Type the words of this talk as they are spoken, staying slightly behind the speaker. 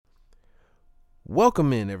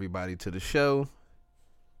Welcome in everybody to the show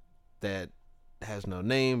that has no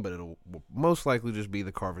name, but it'll most likely just be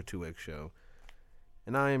the Carver 2X show.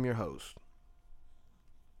 And I am your host.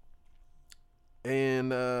 And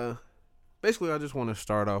basically, I just want to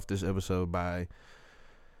start off this episode by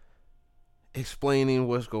explaining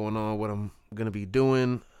what's going on, what I'm going to be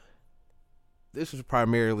doing. This is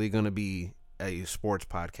primarily going to be a sports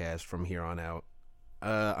podcast from here on out.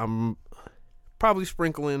 I'm probably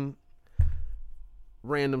sprinkling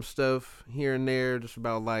random stuff here and there just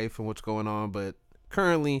about life and what's going on, but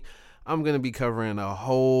currently I'm going to be covering a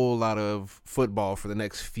whole lot of football for the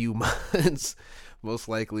next few months, most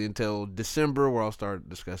likely until December, where I'll start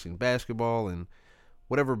discussing basketball and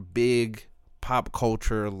whatever big pop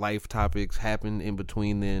culture life topics happen in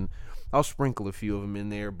between. Then I'll sprinkle a few of them in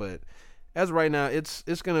there, but as of right now, it's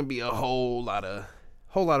going to be a whole lot of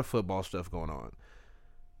football stuff going on.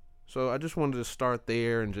 So I just wanted to start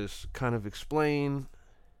there and just kind of explain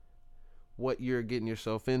what you're getting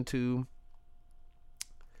yourself into.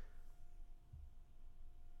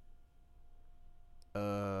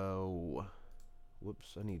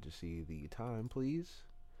 Whoops, I need to see the time, please.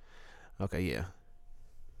 Okay, yeah.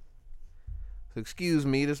 So excuse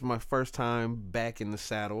me, this is my first time back in the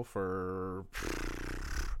saddle for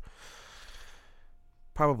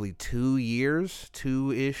probably 2 years,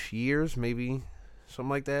 2-ish years, maybe something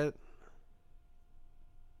like that.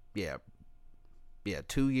 Yeah,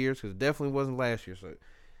 2 years, because it definitely wasn't last year. So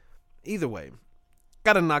either way,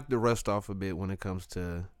 gotta knock the rust off a bit when it comes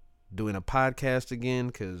to doing a podcast again,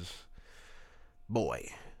 because boy,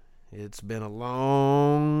 it's been a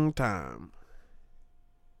long time.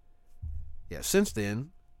 Yeah, since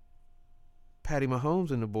then, Patty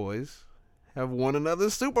Mahomes and the boys have won another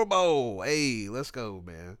Super Bowl. Hey, let's go,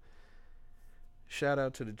 man. Shout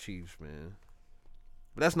out to the Chiefs, man.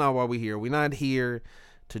 But that's not why we're here. We're not here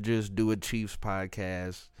to just do a Chiefs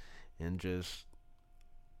podcast and just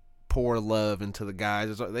pour love into the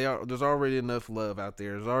guys. There's already enough love out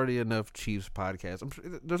there. There's already enough Chiefs podcasts. I'm sure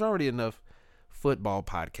there's already enough football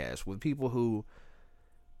podcasts with people who,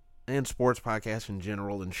 and sports podcasts in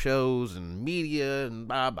general, and shows and media and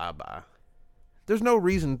blah blah blah. There's no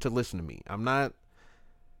reason to listen to me. I'm not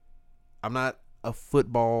a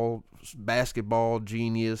football, basketball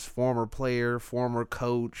genius, former player, former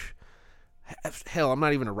coach. Hell, I'm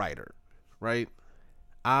not even a writer, right?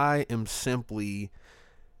 I am simply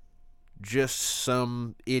just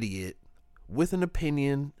some idiot with an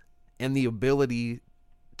opinion and the ability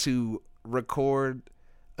to record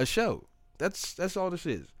a show. That's all this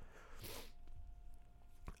is.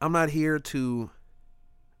 I'm not here to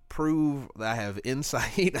prove that I have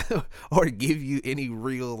insight or give you any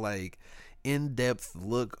real in-depth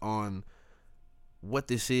look on what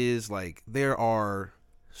this is. There are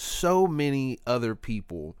so many other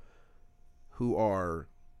people who are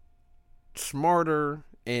smarter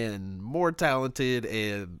and more talented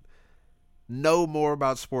and know more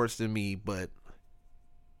about sports than me, but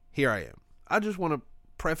here I am. I just want to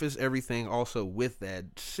preface everything also with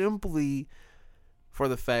that, simply for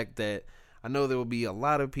the fact that I know there will be a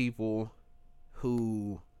lot of people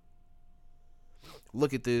who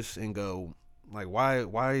look at this and go,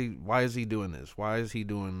 why is he doing this? Why is he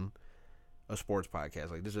doing a sports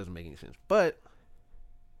podcast? This doesn't make any sense. But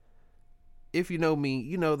if you know me,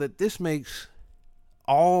 you know that this makes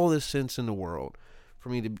all the sense in the world for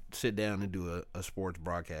me to sit down and do a sports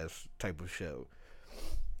broadcast type of show.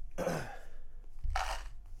 So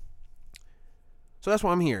that's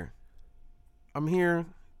why I'm here. I'm here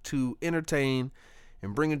to entertain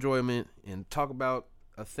and bring enjoyment and talk about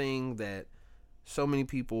a thing that so many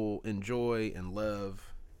people enjoy and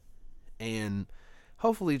love, and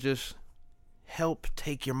hopefully just help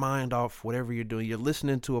take your mind off whatever you're doing. You're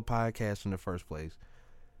listening to a podcast in the first place,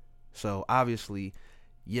 so obviously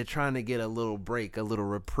you're trying to get a little break, a little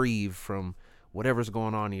reprieve from whatever's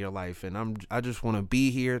going on in your life, and I just want to be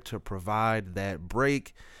here to provide that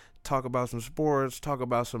break, talk about some sports, talk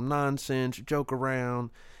about some nonsense, joke around,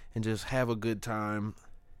 and just have a good time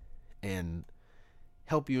and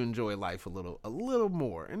help you enjoy life a little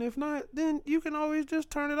more. And if not, then you can always just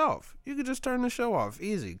turn it off. You can just turn the show off.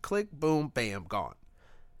 Easy. Click, boom, bam, gone.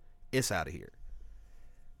 It's out of here.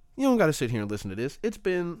 You don't got to sit here and listen to this.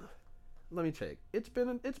 Let me check. It's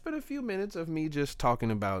been a few minutes of me just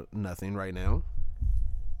talking about nothing right now.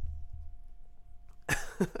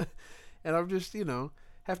 And I'm just,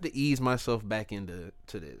 have to ease myself back into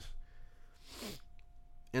this.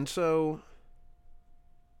 And so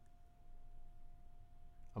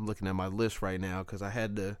I'm looking at my list right now because I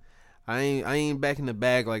ain't back in the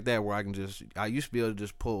bag like that where I used to be able to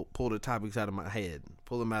just pull the topics out of my head,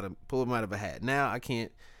 pull them out of a hat. Now I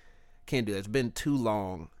can't Can't do that. It's been too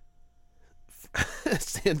long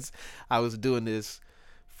since I was doing this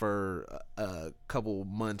for a couple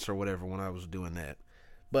months or whatever when I was doing that.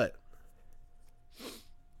 But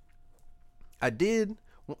I did.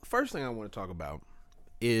 First thing I want to talk about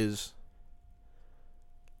is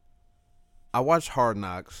I watched Hard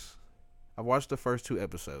Knocks. I watched the first 2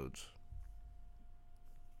 episodes.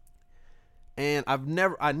 And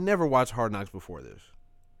I never watched Hard Knocks before this.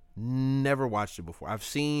 Never watched it before.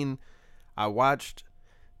 I watched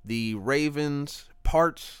the Ravens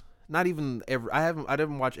parts, not even every, I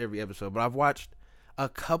didn't watch every episode, but I've watched a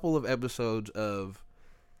couple of episodes of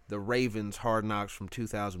the Ravens Hard Knocks from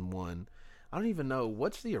 2001. I don't even know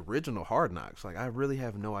what's the original Hard Knocks. Like, I really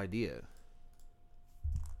have no idea.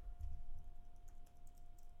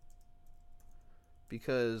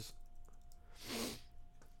 Because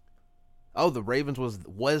the Ravens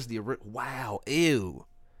was the wow, ew.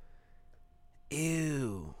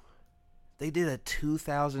 They did a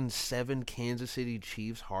 2007 Kansas City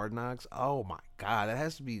Chiefs Hard Knocks. Oh my God,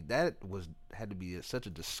 had to be such a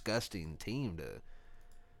disgusting team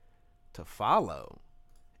to follow.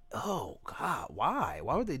 Oh God, why?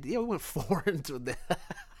 Why would they? Yeah, we went 4 into that.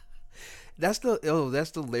 That's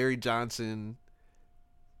the Larry Johnson.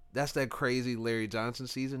 That's that crazy Larry Johnson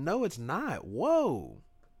season. No, it's not. Whoa,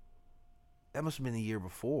 that must have been the year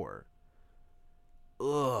before.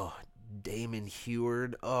 Ugh, Damon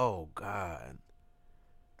Heward. Oh God.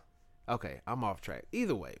 Okay, I'm off track.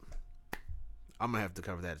 Either way, I'm gonna have to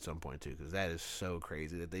cover that at some point too, because that is so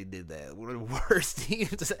crazy that they did that. One of the worst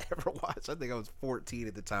teams I ever watched. I think I was 14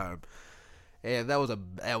 at the time, and that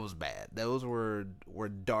was bad. Those were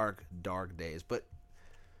dark days. But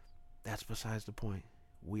that's besides the point.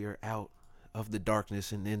 We are out of the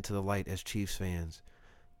darkness and into the light as Chiefs fans.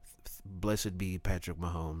 Blessed be Patrick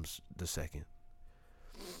Mahomes II.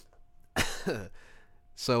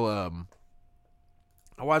 So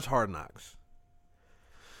I watched Hard Knocks,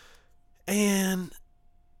 and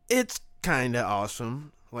it's kind of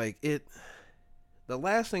awesome. The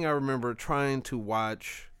last thing I remember trying to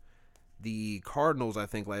watch the Cardinals, I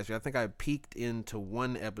think last year, I think I peeked into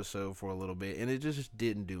one episode for a little bit, and it just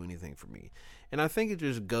didn't do anything for me. And I think it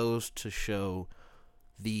just goes to show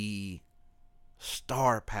the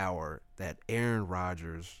star power that Aaron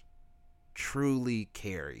Rodgers truly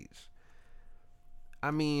carries.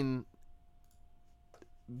 I mean,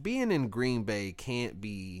 being in Green Bay can't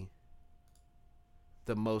be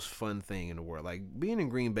the most fun thing in the world. Like, being in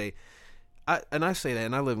Green Bay, I say that,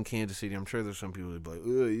 and I live in Kansas City. I'm sure there's some people that be like,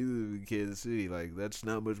 "Oh, you live in Kansas City. Like, that's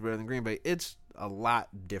not much better than Green Bay." It's a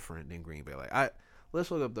lot different than Green Bay. Let's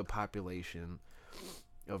look up the population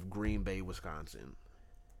of Green Bay, Wisconsin,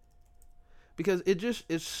 because it just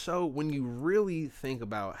is so. When you really think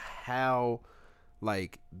about how,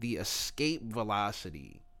 the escape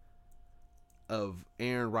velocity of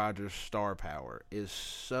Aaron Rodgers' star power is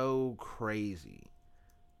so crazy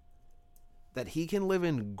that he can live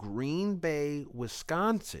in Green Bay,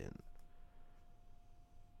 Wisconsin,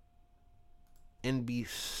 and be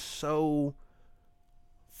so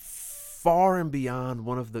far and beyond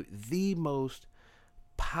one of the most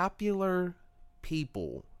popular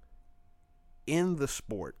people in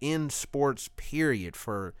sports period,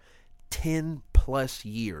 for 10 plus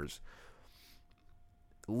years,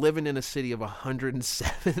 living in a city of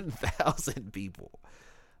 107,000 people.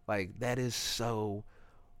 That is so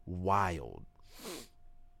wild.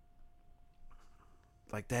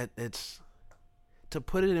 It's, to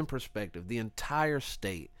put it in perspective, the entire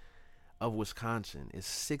state of Wisconsin is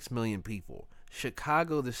 6 million people.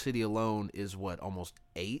 Chicago, the city alone, is almost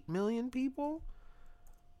 8 million people?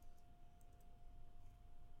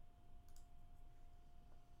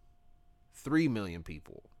 $3 million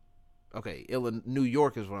people. Okay, New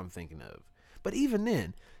York is what I'm thinking of. But even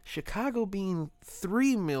then, Chicago being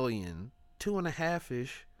 3 million,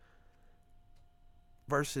 2.5-ish,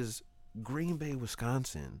 versus Green Bay,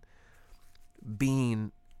 Wisconsin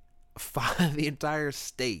being the entire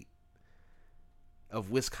state of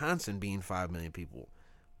Wisconsin being 5 million people,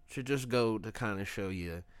 should just go to kind of show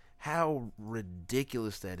you how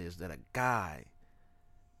ridiculous that is, that a guy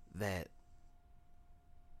that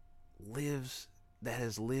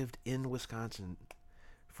has lived in Wisconsin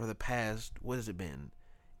for the past, what has it been,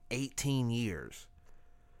 18 years,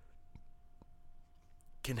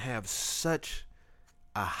 can have such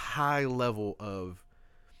a high level of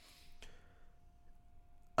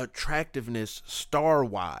attractiveness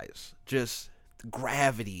star-wise, just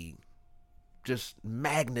gravity, just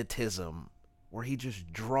magnetism, where he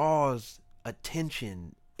just draws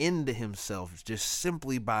attention into himself just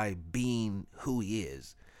simply by being who he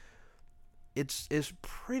is. It's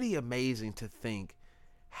pretty amazing to think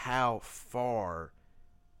how far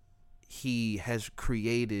he has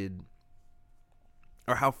created,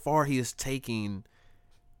 or how far he is taking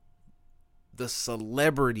the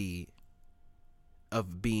celebrity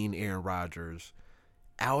of being Aaron Rodgers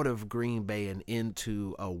out of Green Bay and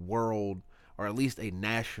into a world, or at least a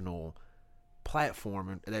national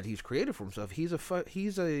platform that he's created for himself. He's a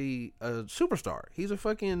superstar. He's a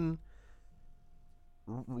fucking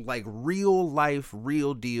like real life,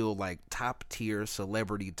 real deal, like top tier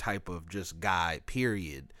celebrity type of just guy,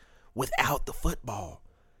 period. Without the football,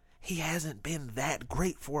 he hasn't been that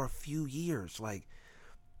great for a few years. Like,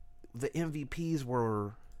 the MVPs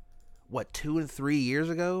were what, 2 and 3 years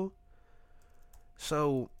ago.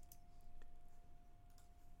 So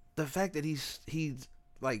the fact that he's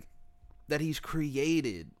like that he's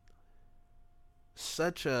created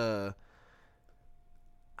such a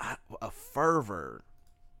fervor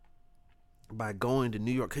by going to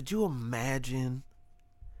New York. Could you imagine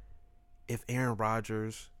if Aaron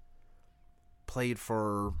Rodgers played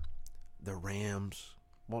for the Rams?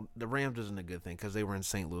 Well, the Rams isn't a good thing because they were in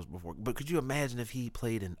St. Louis before. But could you imagine if he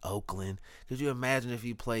played in Oakland? Could you imagine if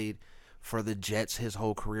he played for the Jets his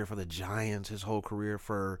whole career, for the Giants his whole career,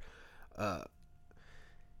 for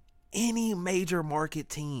any major market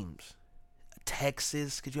teams?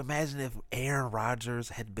 Texas. Could you imagine if Aaron Rodgers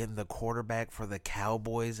had been the quarterback for the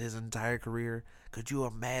Cowboys his entire career? Could you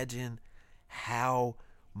imagine how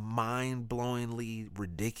mind-blowingly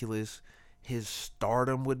ridiculous his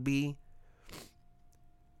stardom would be?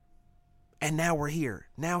 And now we're here.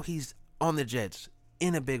 Now he's on the Jets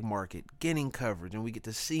in a big market, getting coverage, and we get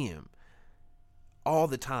to see him all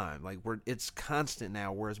the time. Like, it's constant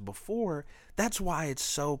now, whereas before, that's why it's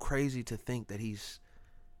so crazy to think that he's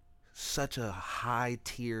such a high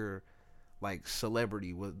tier like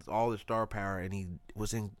celebrity with all the star power, and he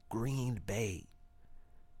was in Green Bay.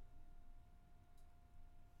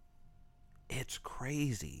 It's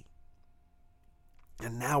crazy.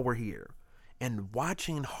 And now we're here. And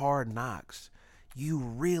watching Hard Knocks, you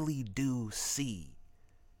really do see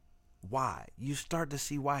why. You start to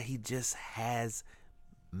see why he just has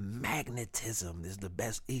magnetism is the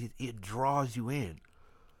best. It draws you in.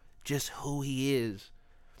 Just who he is.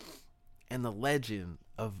 And the legend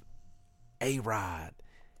of A-Rod,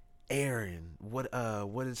 Aaron, what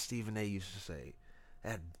did Stephen A. used to say?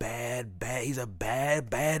 That bad, he's a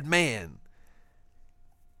bad man.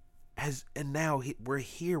 And now we're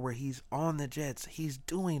here where he's on the Jets. He's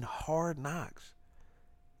doing Hard Knocks.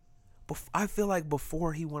 I feel like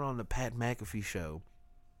before he went on the Pat McAfee show,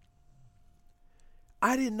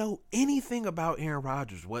 I didn't know anything about Aaron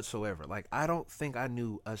Rodgers whatsoever. Like, I don't think I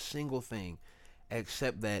knew a single thing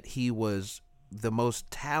except that he was the most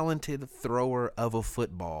talented thrower of a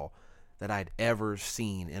football that I'd ever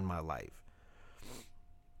seen in my life.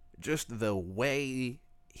 Just the way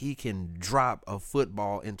he can drop a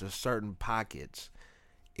football into certain pockets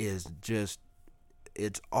is just,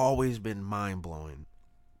 it's always been mind-blowing.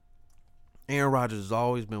 Aaron Rodgers has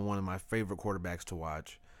always been one of my favorite quarterbacks to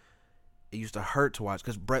watch. It used to hurt to watch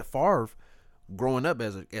because Brett Favre, growing up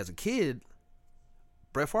as a kid,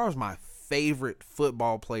 Brett Favre was my favorite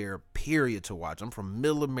football player, period, to watch. I'm from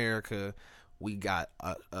Middle America. We got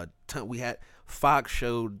a ton. We had Fox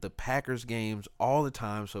showed the Packers games all the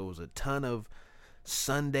time, so it was a ton of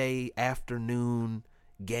Sunday afternoon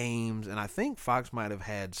games, and I think Fox might have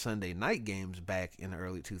had Sunday night games back in the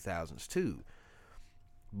early 2000s too.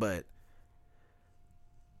 But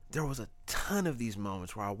there was a ton of these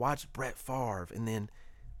moments where I watched Brett Favre, and then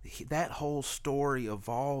that whole story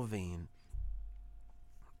evolving.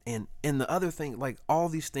 And the other thing, like all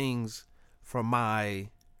these things from my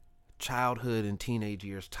childhood and teenage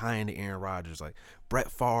years tying to Aaron Rodgers, like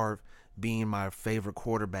Brett Favre being my favorite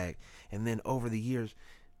quarterback, and then over the years,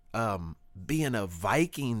 being a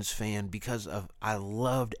Vikings fan because I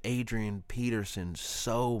loved Adrian Peterson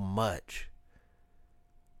so much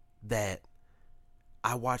that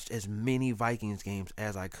I watched as many Vikings games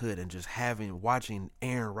as I could, and just watching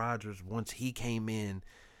Aaron Rodgers once he came in,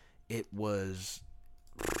 it was,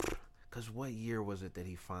 because what year was it that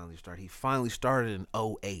he finally started? He finally started in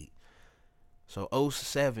 2008. So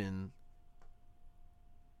 2007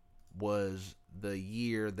 was the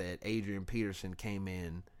year that Adrian Peterson came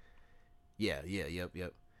in. Yep.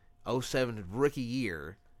 2007, rookie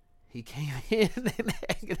year. He came in and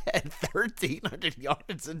had 1,300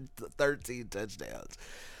 yards and 13 touchdowns.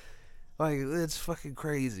 Like, it's fucking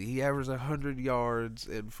crazy. He averaged 100 yards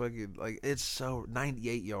and fucking, like, it's so,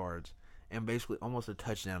 98 yards and basically almost a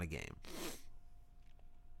touchdown a game.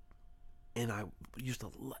 And I used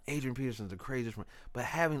to love Adrian Peterson's the craziest one. But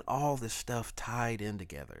having all this stuff tied in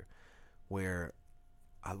together, where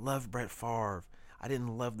I love Brett Favre, I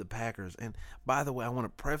didn't love the Packers. And by the way, I want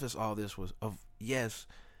to preface all this was of yes,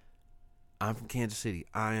 I'm from Kansas City.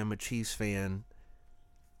 I am a Chiefs fan,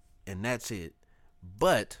 and that's it.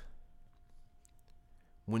 But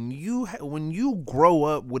when you grow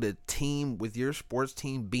up with a team, with your sports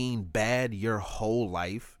team being bad your whole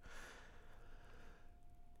life,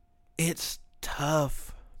 it's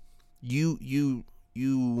tough. You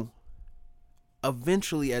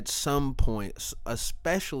eventually at some point,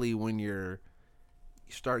 especially when you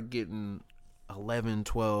start getting 11,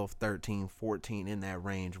 12, 13, 14 in that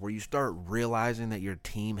range, where you start realizing that your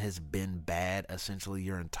team has been bad essentially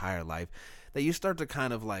your entire life, that you start to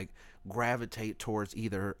kind of like gravitate towards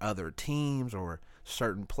either other teams or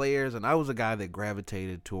certain players. And I was a guy that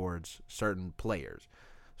gravitated towards certain players.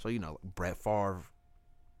 So, Brett Favre,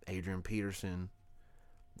 Adrian Peterson,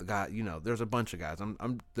 the guy, there's a bunch of guys.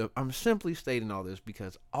 I'm simply stating all this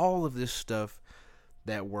because all of this stuff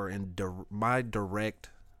that were in my direct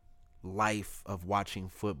life of watching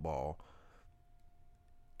football,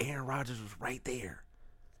 Aaron Rodgers was right there,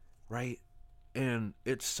 right? And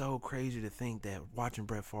it's so crazy to think that watching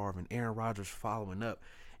Brett Favre and Aaron Rodgers following up,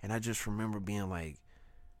 and I just remember being like,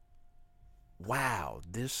 wow,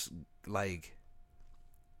 this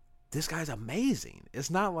guy's amazing. It's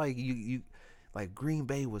not like you like Green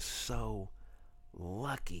Bay was so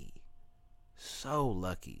lucky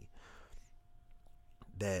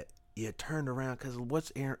that you turned around, because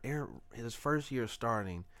what's Aaron his first year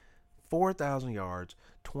starting, 4,000 yards,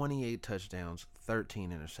 28 touchdowns,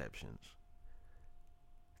 13 interceptions.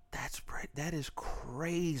 That is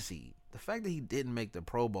crazy. The fact that he didn't make the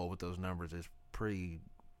Pro Bowl with those numbers is pretty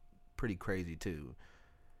crazy too.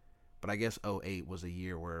 But I guess '08 was a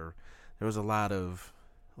year where there was a lot of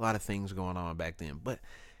things going on back then. But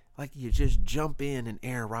like, you just jump in and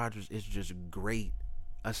Aaron Rodgers is just great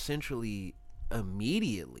essentially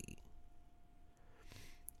immediately.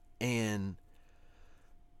 And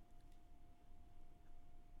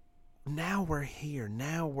now we're here.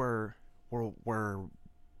 Now we're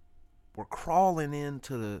crawling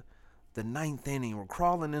into the ninth inning. We're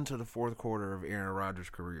crawling into the fourth quarter of Aaron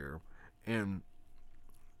Rodgers' career. And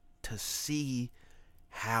to see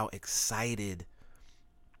how excited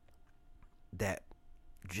that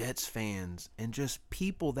Jets fans and just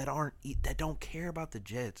people that don't care about the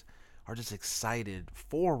Jets are just excited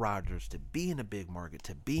for Rodgers to be in a big market,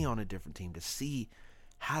 to be on a different team, to see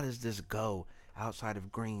how does this go outside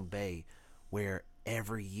of Green Bay, where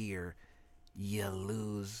every year you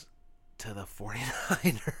lose to the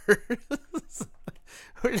 49ers.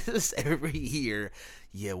 Or just every year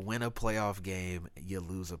you win a playoff game, you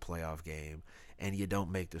lose a playoff game, and you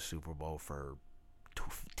don't make the Super Bowl for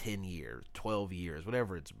 10 years, 12 years,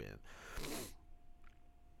 whatever it's been.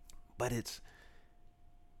 But it's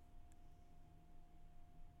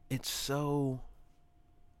so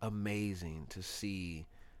amazing to see,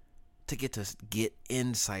 to get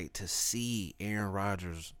insight, to see Aaron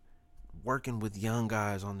Rodgers working with young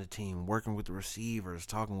guys on the team, working with the receivers,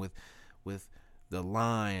 talking with the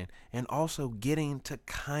line, and also getting to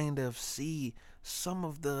kind of see some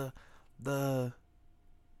of the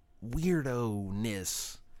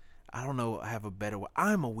weirdo-ness. I don't know, I have a better way.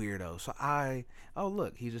 I'm a weirdo. So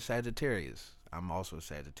look, he's a Sagittarius. I'm also a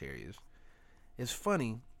Sagittarius. It's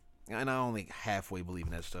funny, and I only halfway believe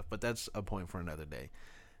in that stuff, but that's a point for another day.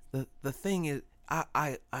 The thing is,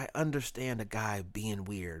 I understand a guy being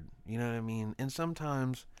weird. You know what I mean? And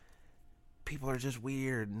sometimes people are just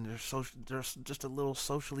weird, and they're just a little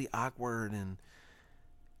socially awkward, and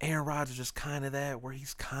Aaron Rodgers is kind of that, where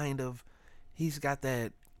he's got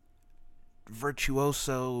that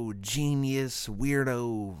virtuoso, genius,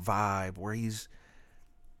 weirdo vibe, where he's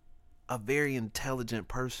a very intelligent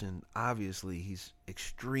person. Obviously, he's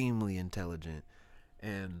extremely intelligent,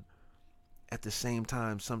 and at the same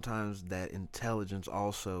time, sometimes that intelligence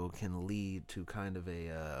also can lead to kind of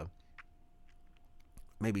a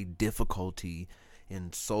maybe difficulty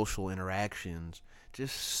in social interactions,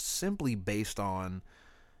 just simply based on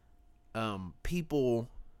people.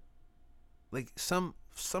 Like,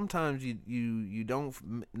 sometimes you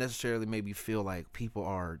don't necessarily maybe feel like people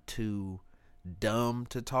are too dumb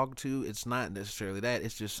to talk to. It's not necessarily that.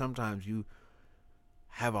 It's just sometimes you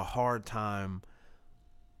have a hard time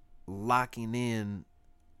locking in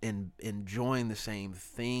and enjoying the same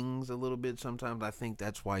things a little bit. Sometimes I think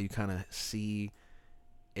that's why you kind of see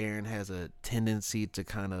Aaron has a tendency to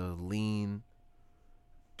kind of lean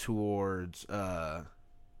towards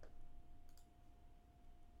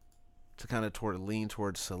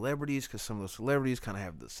towards celebrities, because some of those celebrities kind of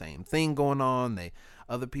have the same thing going on.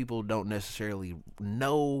 Other people don't necessarily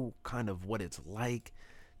know kind of what it's like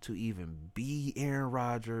to even be Aaron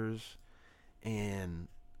Rodgers, And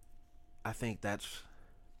I think that's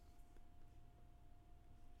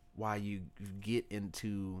why you get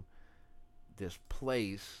into this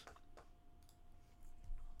place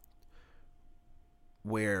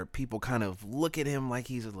where people kind of look at him like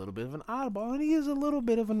he's a little bit of an oddball, and he is a little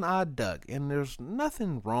bit of an odd duck. And there's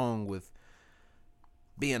nothing wrong with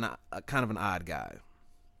being a kind of an odd guy.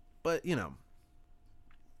 But,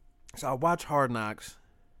 so I watch Hard Knocks,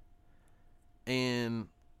 and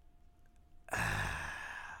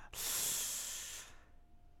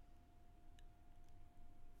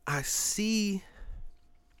I see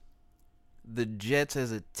the Jets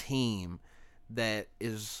as a team that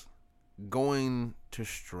is going to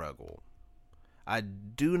struggle. I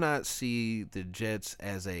do not see the Jets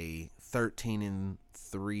as a 13-3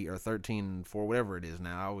 or 13-4, whatever it is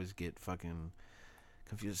now. I always get fucking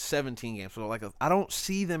confused. 17 games. So I don't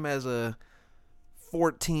see them as a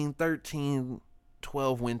 14, 13,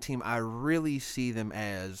 12 win team. I really see them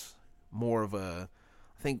as more of a,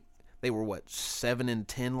 I think they were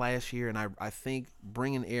 7-10 last year, and I think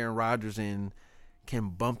bringing Aaron Rodgers in can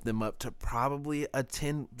bump them up to probably a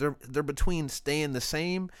 10. They're between staying the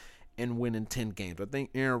same and winning 10 games. I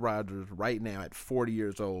think Aaron Rodgers right now at 40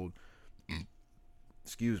 years old,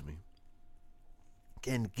 excuse me,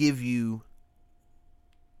 can give you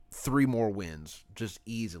 3 more wins just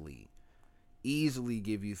easily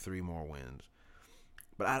give you 3 more wins.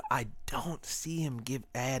 But I don't see him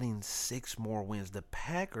adding 6 more wins. The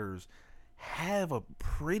Packers have a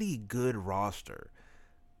pretty good roster.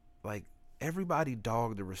 Like, everybody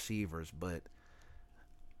dogged the receivers, but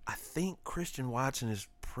I think Christian Watson is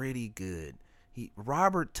pretty good.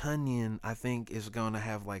 Robert Tonyan, I think, is going to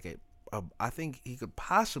have I think he could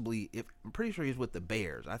possibly, I'm pretty sure he's with the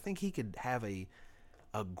Bears. I think he could have a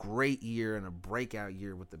great year and a breakout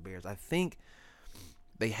year with the Bears. I think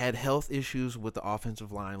they had health issues with the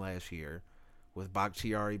offensive line last year, with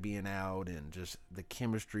Bakhtiari being out, and just the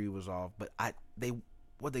chemistry was off. But they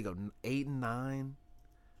go 8-9.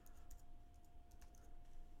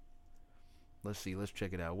 Let's see. Let's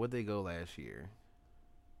check it out. What'd they go last year?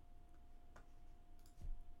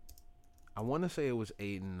 I want to say it was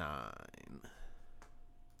 8-9.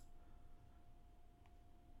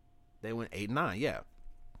 They went 8-9. Yeah.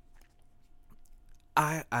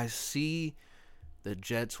 I see the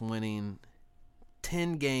Jets winning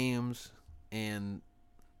 10 games and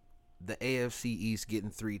the AFC East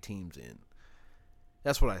getting 3 teams in.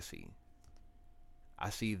 That's what I see.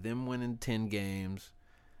 I see them winning 10 games.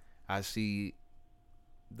 I see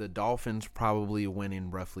the Dolphins probably winning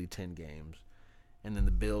roughly 10 games. And then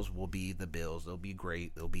the Bills will be the Bills. They'll be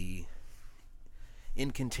great. They'll be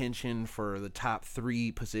in contention for the top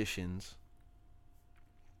 3 positions.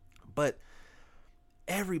 But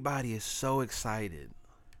everybody is so excited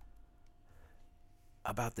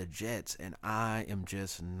about the Jets, and I am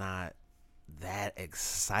just not that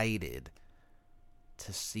excited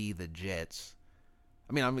to see the Jets.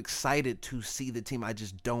 I mean, I'm excited to see the team. I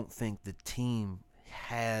just don't think the team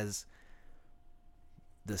has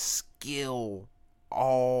the skill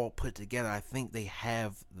all put together. I think they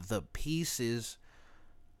have the pieces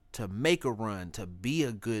to make a run, to be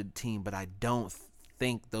a good team, but I don't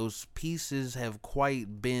think those pieces have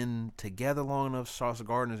quite been together long enough. Sauce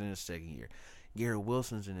Gardner's in his second year. Garrett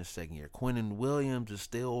Wilson's in his second year. Quinnen Williams is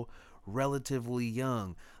still relatively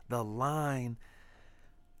young. The line,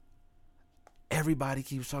 everybody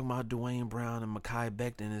keeps talking about Dwayne Brown and Mekhi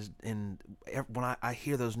Becton, and when I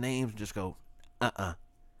hear those names, just go,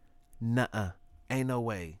 nuh-uh, ain't no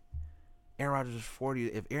way. Aaron Rodgers is 40.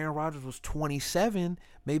 If Aaron Rodgers was 27,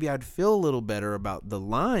 maybe I'd feel a little better about the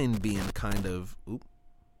line being kind of, let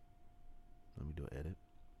me do an edit.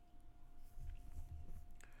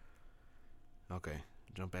 Okay,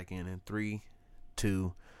 jump back in 3,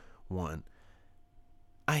 2, 1.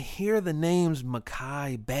 I hear the names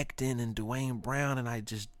Mekhi Becton and Dwayne Brown, and I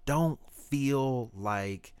just don't feel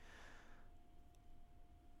like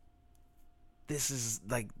this is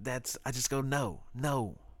like that's. I just go no.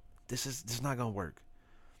 This is not gonna work.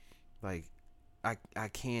 Like, I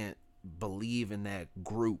can't believe in that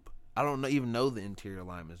group. I don't even know the interior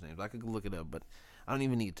linemen's names. I could look it up, but I don't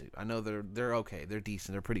even need to. I know they're okay. They're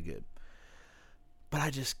decent. They're pretty good. But I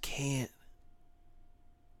just can't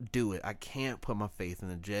do it. I can't put my faith in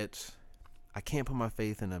the Jets. I can't put my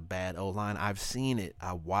faith in a bad O-line. I've seen it.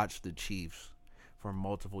 I watched the Chiefs for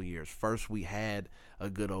multiple years. First, we had a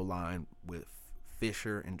good O-line with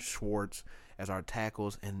Fisher and Schwartz as our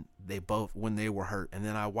tackles, and they both, when they were hurt. And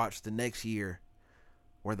then I watched the next year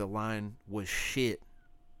where the line was shit,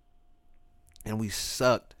 and we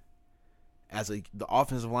sucked. The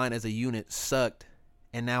offensive line as a unit sucked,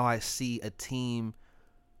 and now I see a team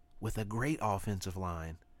with a great offensive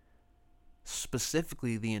line,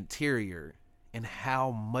 specifically the interior, and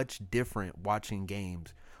how much different watching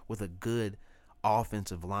games with a good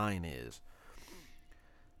offensive line is.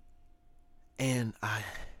 And I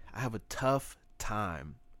have a tough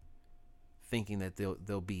time thinking that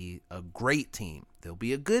they'll be a great team. They'll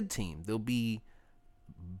be a good team. They'll be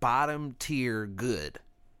bottom tier good.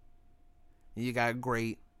 You got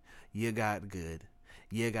great, you got good,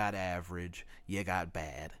 you got average, you got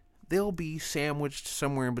bad. They'll be sandwiched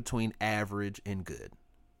somewhere in between average and good.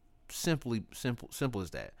 Simple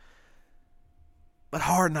as that. But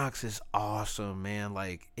Hard Knocks is awesome, man.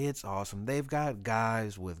 Like, it's awesome. They've got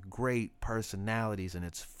guys with great personalities, and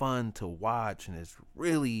it's fun to watch, and it's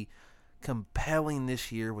really compelling this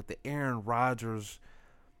year with the Aaron Rodgers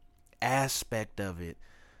aspect of it.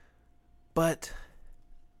 But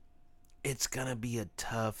it's going to be a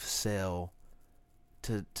tough sell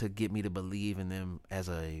to get me to believe in them as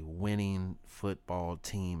a winning football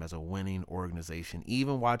team, as a winning organization.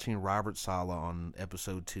 Even watching Robert Saleh on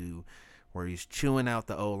episode 2, where he's chewing out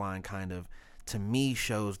the O-line, kind of, to me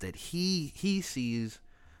shows that he sees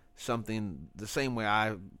something the same way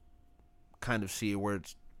I kind of see it, where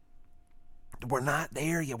we're not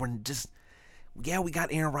there yet. We're just, we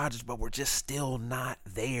got Aaron Rodgers, but we're just still not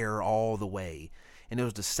there all the way. And it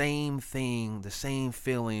was the same thing, the same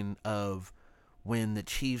feeling of when the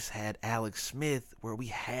Chiefs had Alex Smith, where we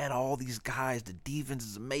had all these guys. The defense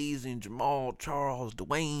is amazing. Jamal Charles,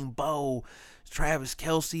 Dwayne Bowe, Travis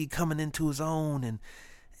Kelce coming into his own. And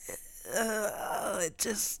it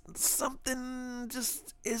just, something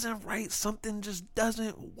just isn't right. Something just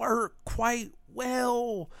doesn't work quite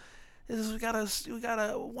well. We got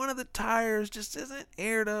one of the tires just isn't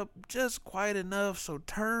aired up just quite enough, so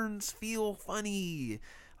turns feel funny.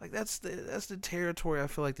 Like, that's the territory I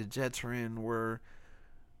feel like the Jets are in, where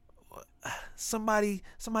somebody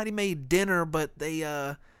made dinner, but they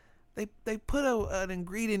put an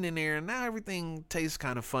ingredient in there, and now everything tastes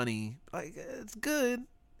kind of funny. Like, it's good,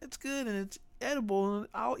 and it's edible, and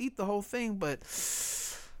I'll eat the whole thing, but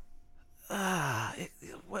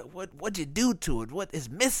what'd you do to it? What is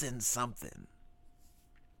missing? Something.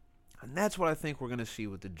 And that's what I think we're going to see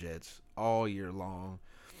with the Jets all year long.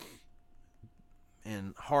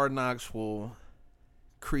 And Hard Knocks will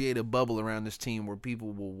create a bubble around this team where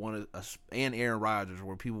people will want to, and Aaron Rodgers,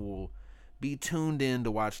 where people will be tuned in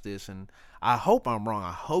to watch this. And I hope I'm wrong.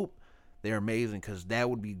 I hope they're amazing, because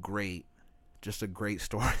that would be great. Just a great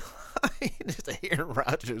storyline. Just Aaron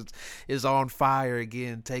Rodgers is on fire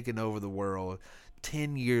again, taking over the world.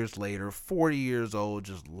 10 years later, 40 years old,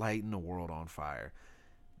 just lighting the world on fire.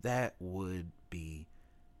 That would be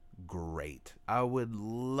great. I would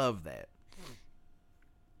love that.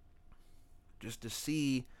 Just to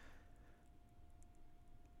see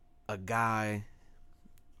a guy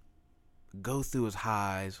go through his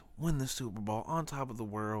highs, win the Super Bowl, on top of the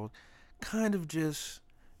world, kind of just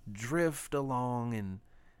drift along and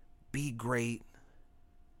be great,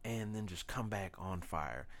 and then just come back on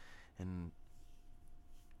fire. And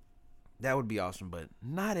that would be awesome, but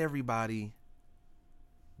not everybody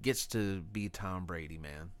gets to be Tom Brady,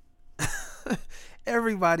 man.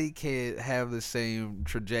 Everybody can't have the same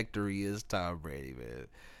trajectory as Tom Brady, man.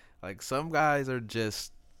 Like, some guys are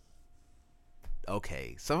just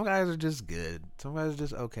okay. Some guys are just good. Some guys are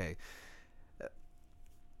just okay.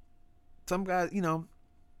 Some guys,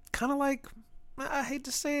 kind of like, I hate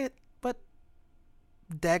to say it, but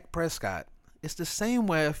Dak Prescott. It's the same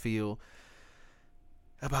way I feel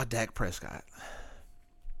about Dak Prescott.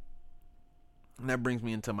 And that brings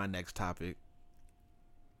me into my next topic.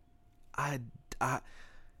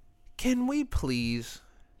 Can we please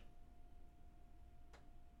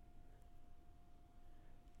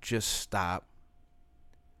just stop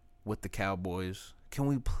with the Cowboys? Can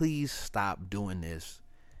we please stop doing this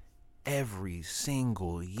every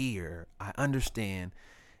single year? I understand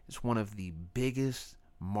it's one of the biggest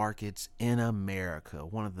markets in America,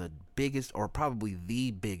 one of the biggest, or probably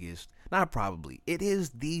the biggest, not probably, it is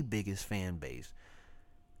the biggest fan base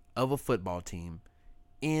of a football team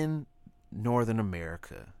in Northern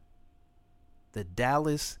America. The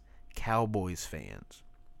Dallas Cowboys fans.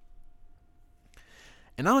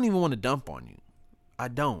 And I don't even want to dump on you. I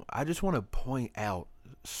don't. I just want to point out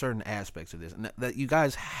certain aspects of this, and that you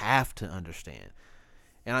guys have to understand.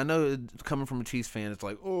 And I know it's coming from a Chiefs fan, it's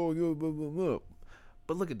like, oh, yeah, blah, blah, blah.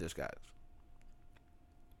 But look at this, guys.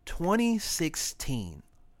 2016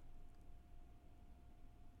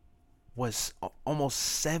 was almost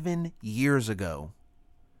 7 years ago.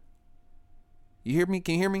 You hear me?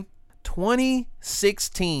 Can you hear me?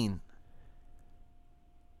 2016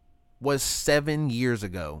 was 7 years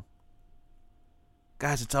ago.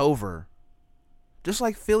 Guys, it's over. Just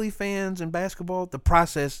like Philly fans in basketball, the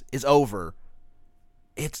process is over.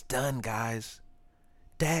 It's done, guys.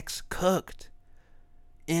 Dak's cooked.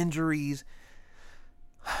 Injuries.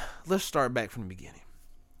 Let's start back from the beginning.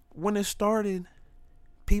 When it started,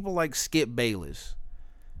 people like Skip Bayless,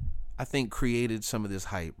 I think, created some of this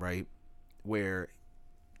hype, right? Where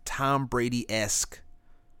Tom Brady-esque,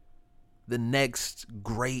 the next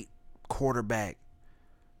great quarterback.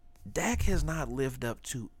 Dak has not lived up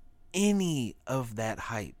to any of that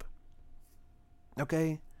hype.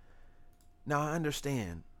 Okay? Now I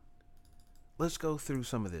understand. Let's go through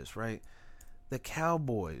some of this, right? The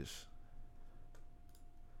Cowboys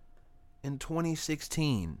in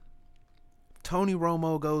 2016, Tony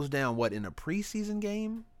Romo goes down, what, in a preseason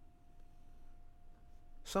game?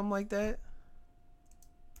 Something like that?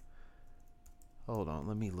 Hold on,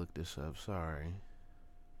 let me look this up. Sorry.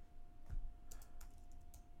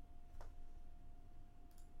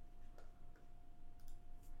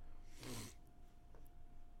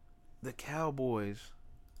 The Cowboys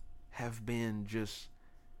have been just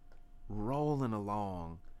rolling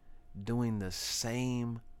along doing the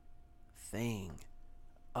same thing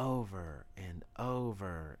over and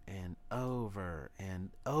over and over and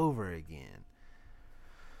over again.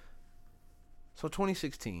 So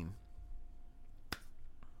 2016,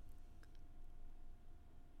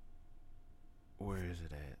 where is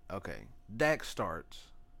it at? Okay, Dak starts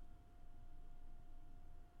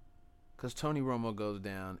because Tony Romo goes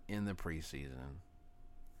down in the preseason.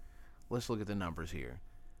 Let's look at the numbers here.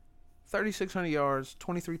 3,600 yards,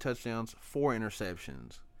 23 touchdowns, 4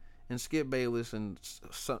 interceptions. And Skip Bayless and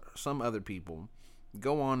some other people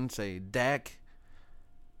go on and say Dak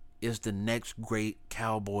is the next great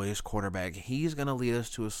Cowboys quarterback. He's going to lead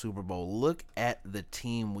us to a Super Bowl. Look at the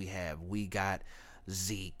team we have. We got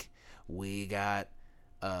Zeke. We got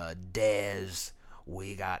Dez.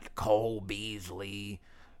 We got Cole Beasley.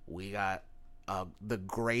 We got the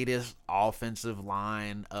greatest offensive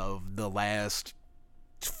line of the last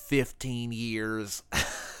 15 years.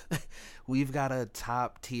 We've got a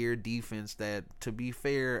top tier defense that, to be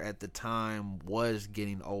fair, at the time was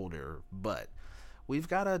getting older, but we've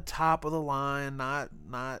got a top of the line, not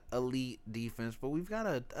elite defense, but we've got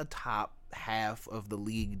a top half of the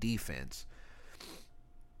league defense.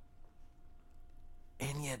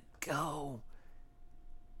 And you go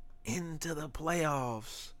into the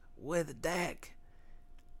playoffs with Dak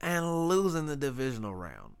and losing the divisional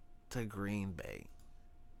round to Green Bay.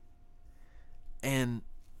 And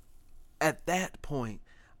at that point,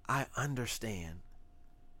 I understand,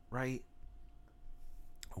 right?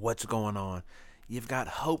 What's going on? You've got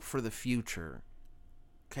hope for the future,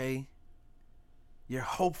 okay? You're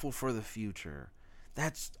hopeful for the future.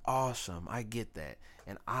 That's awesome. I get that.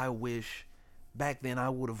 And I wish, back then I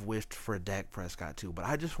would have wished for a Dak Prescott too. But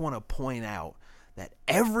I just want to point out that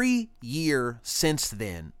every year since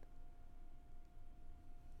then,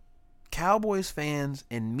 Cowboys fans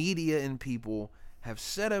and media and people have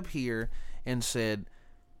set up here and said,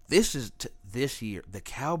 this year, the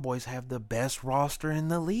Cowboys have the best roster in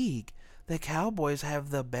the league. The Cowboys have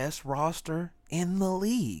the best roster in the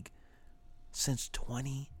league since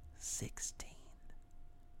 2016.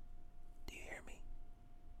 Do you hear me?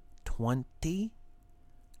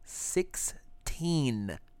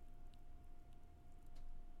 2016.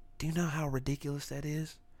 Do you know how ridiculous that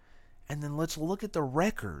is? And then let's look at the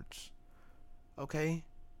records, okay,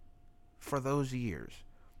 for those years.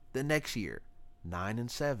 The next year,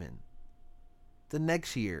 9-7. The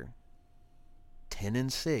next year,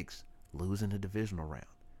 10-6, losing the divisional round.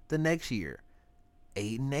 The next year,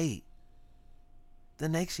 8-8. The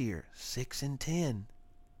next year, 6-10.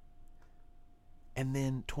 And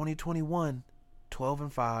then 2021,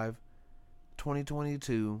 12-5.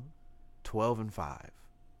 2022, 12-5.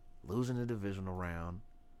 Losing the divisional round.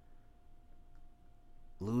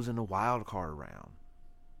 Losing the wild card round.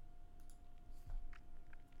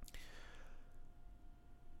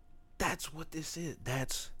 That's what this is.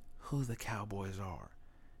 That's who the Cowboys are.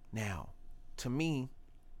 Now, to me,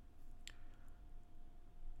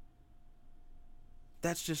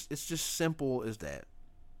 it's just simple as that.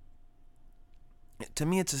 To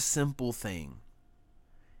me, it's a simple thing.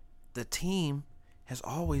 The team has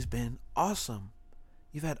always been awesome.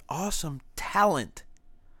 You've had awesome talent.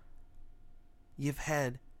 You've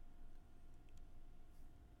had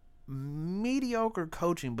mediocre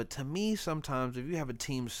coaching, but to me, sometimes if you have a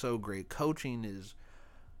team so great, coaching is,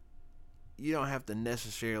 you don't have to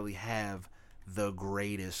necessarily have the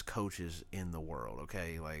greatest coaches in the world,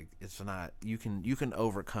 okay? Like, it's not, you can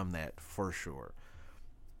overcome that for sure.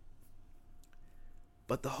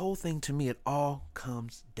 But the whole thing, to me, it all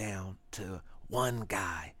comes down to one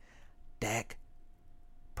guy, Dak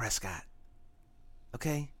Prescott.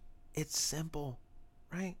 Okay? It's simple,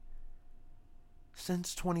 right?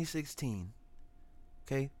 Since 2016,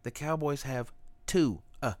 okay, the Cowboys have two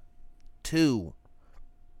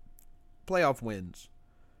playoff wins.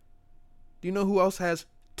 Do you know who else has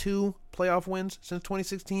 2 playoff wins since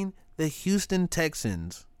 2016? The Houston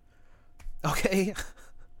Texans. Okay?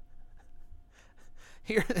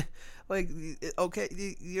 Here, like,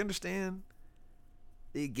 okay, you understand?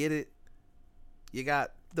 You get it? You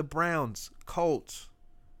got the Browns, Colts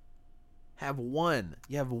have one.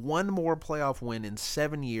 You have one more playoff win in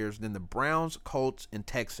 7 years than the Browns, Colts, and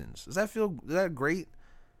Texans. Is that great?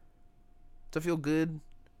 Does that feel good?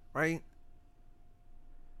 Right?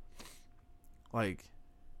 Like,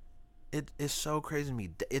 it is so crazy to me.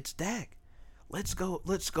 It's Dak. Let's go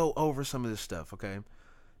over some of this stuff, okay?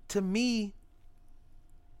 To me,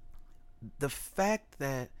 the fact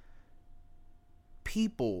that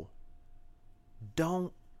people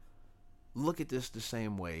don't look at this the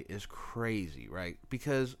same way is crazy, right?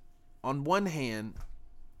 Because on one hand,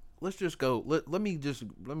 let's just go. Let me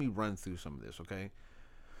run through some of this, okay?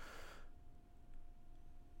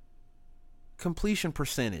 Completion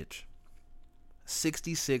percentage,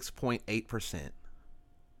 66.8%.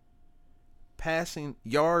 Passing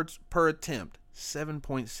yards per attempt,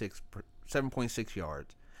 7.6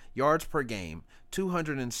 yards. Yards per game,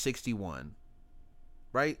 261.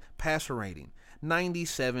 Right? Passer rating,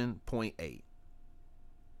 97.8.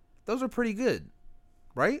 Those are pretty good,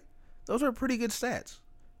 right? Those are pretty good stats.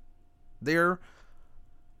 They're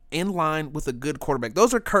in line with a good quarterback.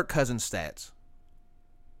 Those are Kirk Cousins stats.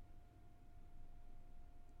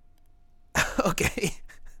 Okay.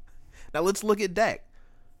 Now let's look at Dak.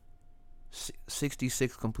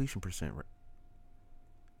 66 completion percent.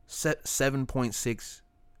 7.6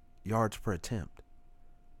 yards per attempt.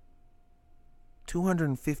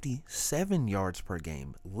 257 yards per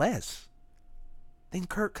game. Less than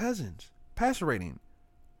Kirk Cousins. Passer rating,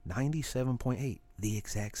 97.8. The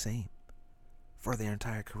exact same for their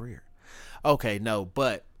entire career. Okay, no,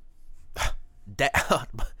 but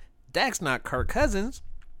Dak's not Kirk Cousins.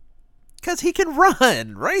 Because he can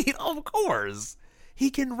run, right? Of course.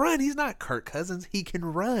 He can run. He's not Kirk Cousins. He can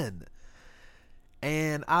run.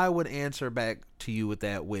 And I would answer back to you with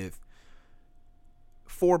that with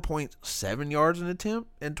 4.7 yards an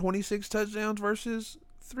attempt and 26 touchdowns versus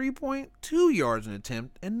 3.2 yards an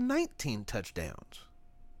attempt and 19 touchdowns.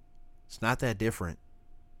 It's not that different.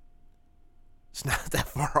 It's not that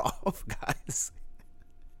far off, guys.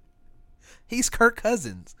 He's Kirk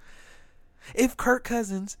Cousins. If Kirk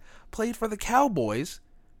Cousins played for the Cowboys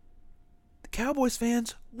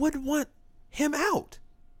fans would want him out.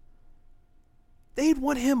 They'd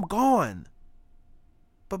want him gone.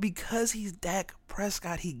 But because he's Dak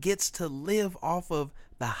Prescott, he gets to live off of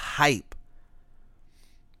the hype.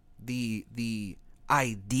 The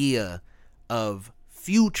idea of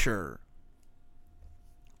future.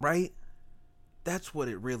 Right? That's what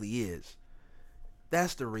it really is.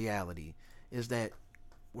 That's the reality. Is that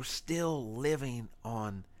we're still living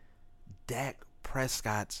on Dak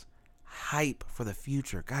Prescott's hype for the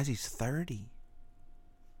future. Guys, he's 30.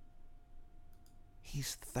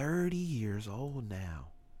 He's 30 years old now.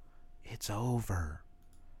 It's over.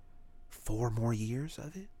 4 more years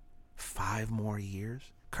of it? 5 more years?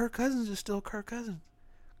 Kirk Cousins is still Kirk Cousins.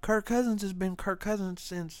 Kirk Cousins has been Kirk Cousins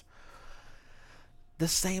since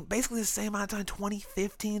basically the same amount of time.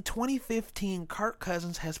 2015, Kirk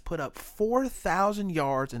Cousins has put up 4,000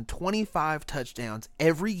 yards and 25 touchdowns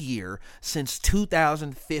every year since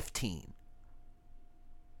 2015.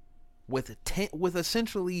 With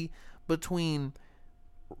essentially between,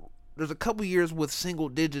 there's a couple years with single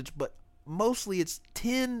digits, but mostly it's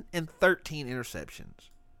 10 and 13 interceptions.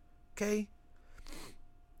 Okay?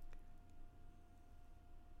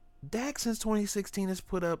 Dak since 2016 has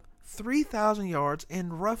put up 3,000 yards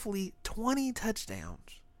and roughly 20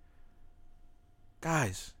 touchdowns.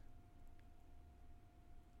 Guys,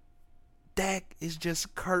 Dak is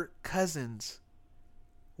just Kirk Cousins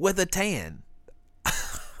with a tan.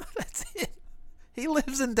 That's it. He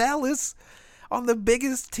lives in Dallas on the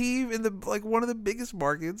biggest team in one of the biggest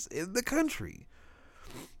markets in the country.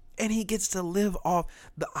 And he gets to live off.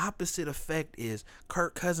 The opposite effect is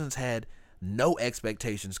Kirk Cousins had no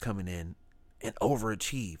expectations coming in and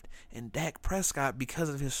overachieved. And Dak Prescott, because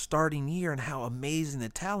of his starting year and how amazing the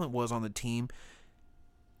talent was on the team,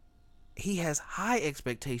 he has high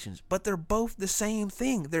expectations. But they're both the same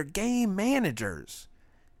thing. They're game managers.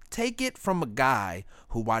 Take it from a guy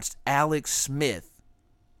who watched Alex Smith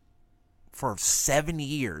for 7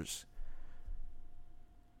 years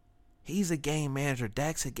He's a game manager.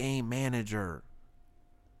 Dak's a game manager.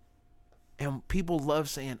 And people love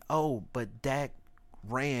saying, oh, but Dak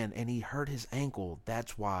ran and he hurt his ankle.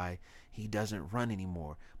 That's why he doesn't run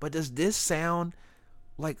anymore. But does this sound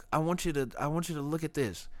like I want you to look at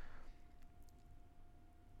this.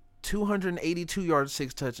 282 yards,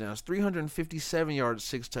 6 touchdowns, 357 yards,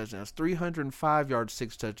 6 touchdowns, 305 yards,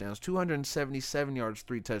 6 touchdowns, 277 yards,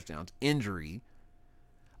 3 touchdowns. Injury,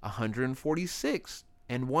 146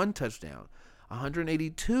 and 1 touchdown,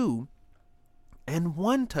 182 and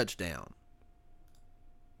 1 touchdown.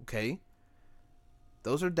 Okay?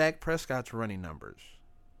 Those are Dak Prescott's running numbers.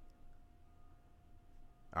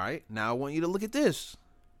 All right, now I want you to look at this.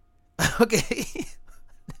 Okay.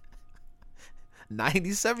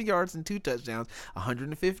 97 yards and 2 touchdowns,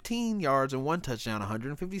 115 yards and 1 touchdown,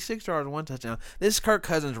 156 yards and 1 touchdown. This is Kirk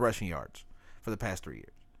Cousins' rushing yards for the past 3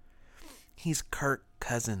 years. He's Kirk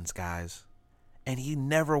Cousins, guys. And he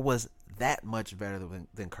never was that much better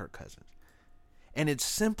than Kirk Cousins. And it's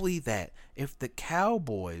simply that if the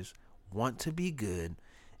Cowboys want to be good,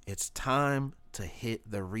 it's time to hit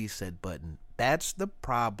the reset button. That's the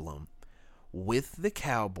problem with the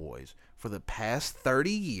Cowboys for the past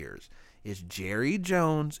 30 years. Is Jerry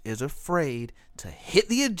Jones is afraid to hit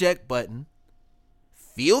the eject button,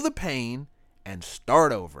 feel the pain, and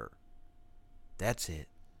start over. That's it.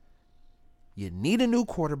 You need a new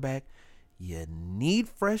quarterback. You need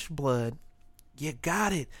fresh blood. You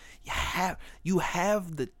got it. You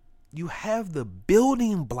have the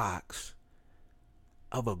building blocks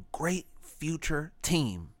of a great future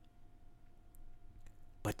team.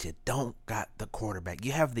 But you don't got the quarterback.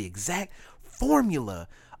 You have the exact formula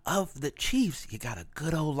of the Chiefs. You got a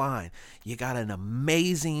good O-line. You got an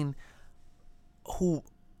amazing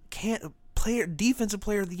defensive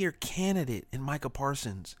player of the year candidate in Micah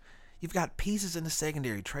Parsons. You've got pieces in the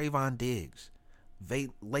secondary, Trayvon Diggs,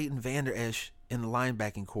 Leighton Vander Esch in the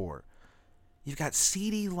linebacking core. You've got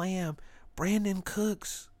CeeDee Lamb, Brandon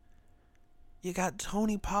Cooks. You got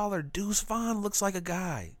Tony Pollard. Deuce Vaughn looks like a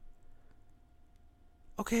guy.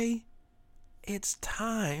 Okay? It's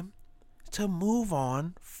time to move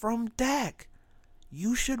on from Dak.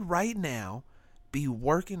 You should right now be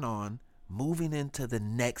working on moving into the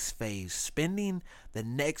next phase, spending the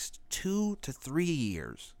next 2 to 3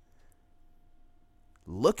 years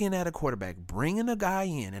looking at a quarterback, bringing a guy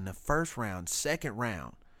in the first round, second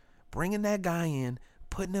round, bringing that guy in,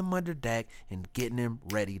 putting him under Dak, and getting him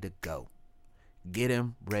ready to go. Get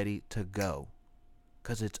him ready to go.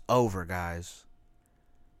 Because it's over, guys.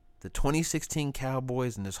 The 2016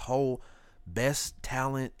 Cowboys and this whole best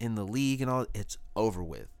talent in the league and all, it's over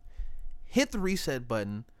with. Hit the reset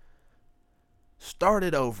button. Start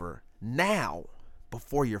it over now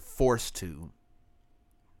before you're forced to.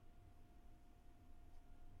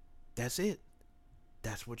 That's it.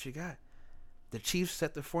 That's what you got. The Chiefs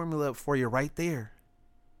set the formula up for you right there.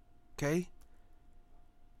 Okay?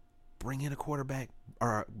 Bring in a quarterback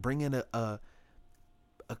or bring in a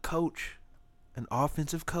coach, an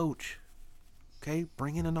offensive coach. Okay?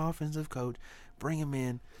 Bring in an offensive coach. Bring him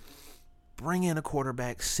in. Bring in a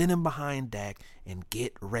quarterback. Send him behind Dak and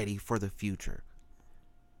get ready for the future.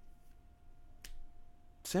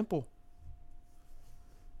 Simple.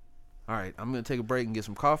 All right, I'm going to take a break and get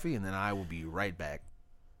some coffee, and then I will be right back.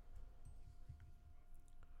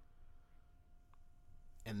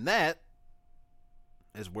 And that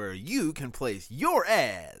is where you can place your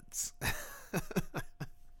ads.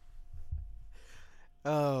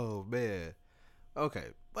 Oh, man. Okay,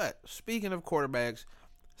 but speaking of quarterbacks,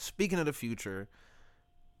 speaking of the future,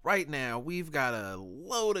 right now we've got a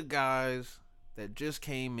load of guys that just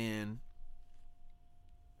came in,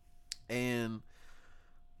 and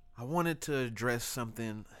I wanted to address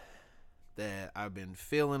something that I've been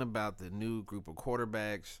feeling about the new group of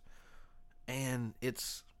quarterbacks, and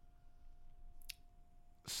it's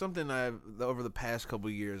something over the past couple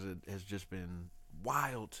of years, it has just been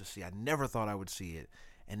wild to see. I never thought I would see it,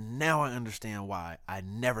 and now I understand why I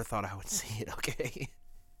never thought I would see it, okay?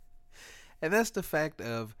 And that's the fact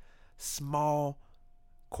of small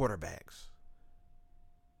quarterbacks,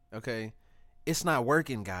 okay? It's not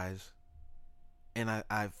working, guys. And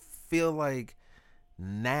I feel like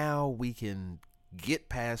now we can get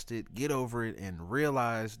past it, get over it, and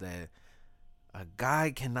realize that a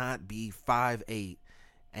guy cannot be 5'8"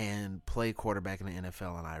 and play quarterback in the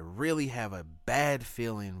NFL. And I really have a bad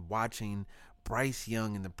feeling watching Bryce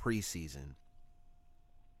Young in the preseason.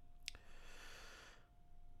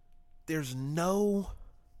 There's no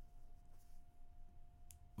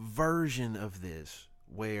version of this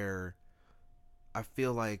where I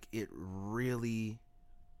feel like it really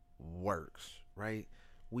works, right?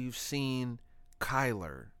 We've seen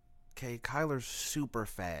Kyler Okay, Kyler's super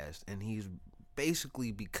fast, and he's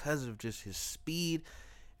basically, because of just his speed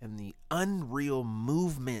and the unreal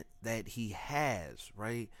movement that he has,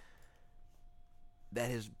 right? That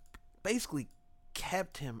has basically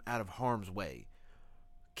kept him out of harm's way,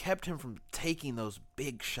 kept him from taking those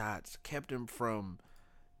big shots, kept him from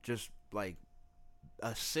just like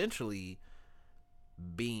essentially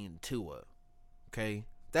being Tua. Okay,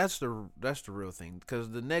 that's the real thing, because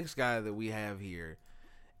the next guy that we have here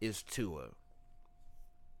is Tua,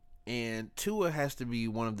 and Tua has to be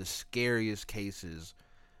one of the scariest cases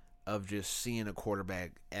of just seeing a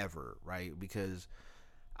quarterback ever, right? Because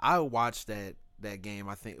I watched that game.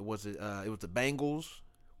 I think it was the Bengals,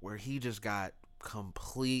 where he just got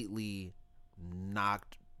completely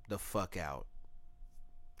knocked the fuck out,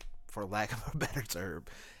 for lack of a better term.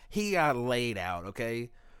 He got laid out. Okay,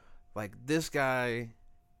 like this guy.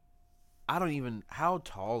 I don't even. How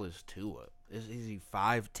tall is Tua? Is he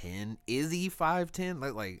 5'10"? Is he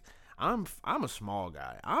 5'10"? Like I'm a small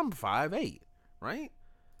guy. I'm 5'8", right?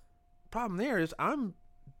 Problem there is I'm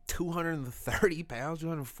 230 pounds,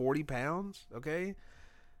 240 pounds. Okay,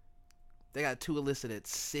 they got Tua listed at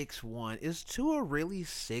 6'1". Is Tua really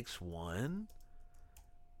 6'1"?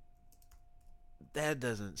 That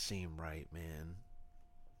doesn't seem right, man.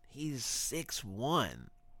 He's 6'1".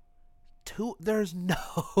 There's no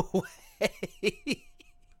way.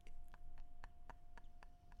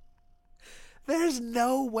 There's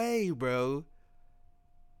no way, bro.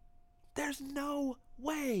 There's no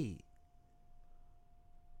way.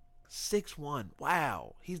 6'1".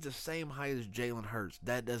 Wow. He's the same height as Jalen Hurts.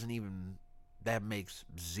 That makes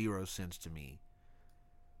zero sense to me.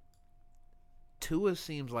 Tua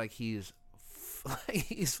seems like he's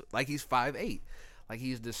 5'8". Like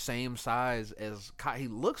he's the same size as he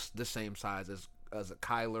looks the same size as a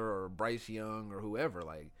Kyler or Bryce Young or whoever.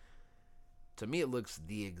 Like, to me, it looks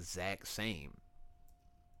the exact same.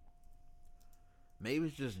 Maybe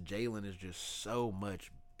it's just Jalen is just so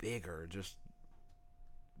much bigger.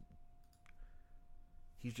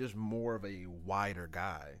 He's just more of a wider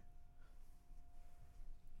guy,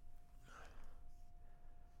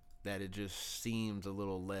 that it just seems a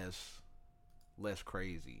little less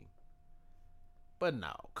crazy. But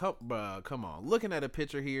no, come on. Looking at a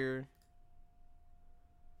picture here,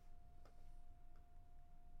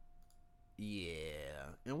 yeah.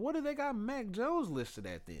 And what do they got Mac Jones listed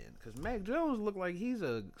at then? Because Mac Jones looked like he's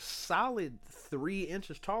a solid 3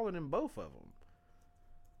 inches taller than both of them.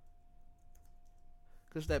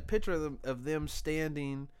 Because that picture of them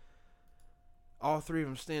standing, all three of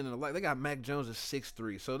them standing alike, they got Mac Jones at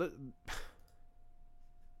 6'3". So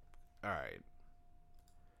all right.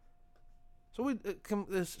 So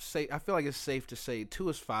let's say, I feel like it's safe to say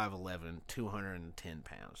Tua's 5'11", 210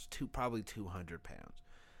 pounds, probably 200 pounds.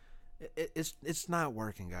 It's not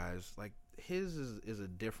working, guys. Like, his is a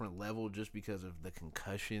different level, just because of the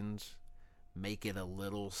concussions make it a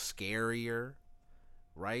little scarier,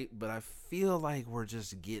 right? But I feel like we're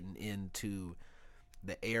just getting into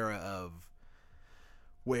the era of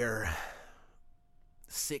where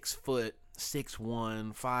 6',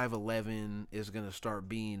 6'1", 5'11" is gonna start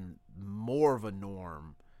being more of a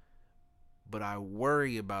norm. But I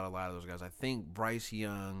worry about a lot of those guys. I think Bryce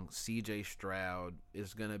Young, C.J. Stroud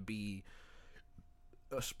is gonna be,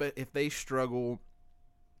 if they struggle,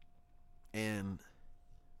 and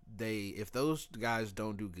if those guys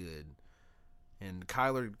don't do good, and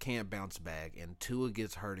Kyler can't bounce back, and Tua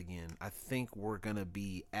gets hurt again, I think we're gonna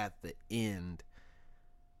be at the end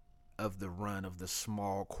of the run of the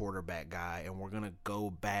small quarterback guy, and we're gonna go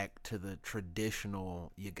back to the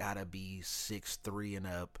traditional, you gotta be 6'3" and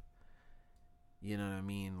up. You know what I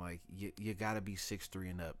mean? Like, you gotta be 6'3"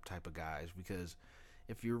 and up type of guys, because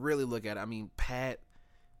if you really look at it, I mean, Pat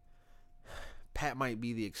might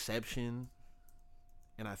be the exception,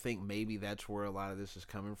 and I think maybe that's where a lot of this is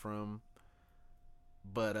coming from.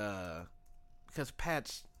 But because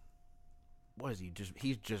Pat's, what is he?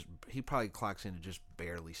 He probably clocks into just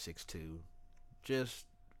barely 6'2", just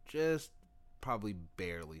probably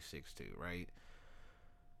barely 6'2", right?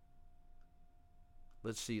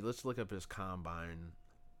 Let's see. Let's look up his combine.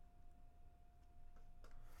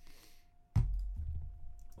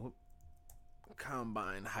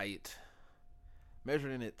 Combine height,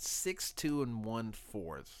 measured in at 6'2" and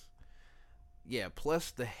 1/4. Yeah, plus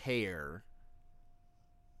the hair.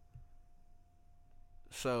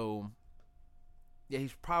 So, yeah,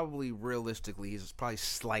 he's probably, realistically, he's probably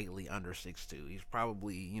slightly under 6'2". He's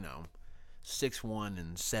probably, 6'1"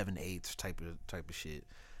 and 7/8 type of shit.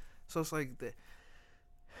 So it's like that.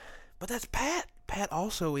 But that's Pat. Pat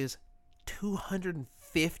also is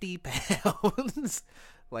 250 pounds.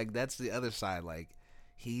 Like, that's the other side. Like,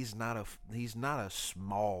 he's not a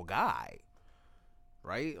small guy,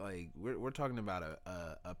 right? Like we're talking about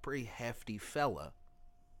a pretty hefty fella.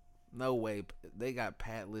 No way. They got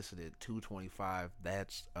Pat listed at 225.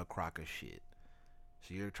 That's a crock of shit.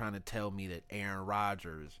 So you're trying to tell me that Aaron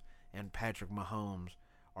Rodgers and Patrick Mahomes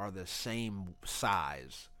are the same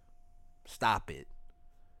size? Stop it.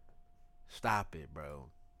 Stop it, bro.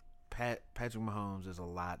 Patrick Mahomes is a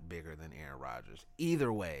lot bigger than Aaron Rodgers.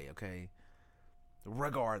 Either way, okay?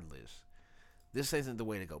 Regardless, this isn't the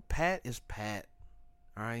way to go. Pat is Pat,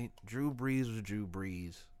 all right? Drew Brees was Drew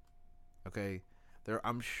Brees, okay?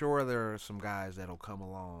 I'm sure there are some guys that'll come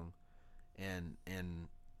along and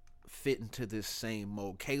fit into this same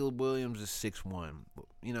mold. Caleb Williams is 6'1",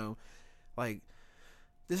 you know, like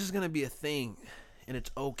this is gonna be a thing, and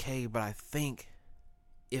it's okay. But I think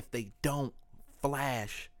if they don't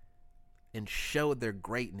flash and show their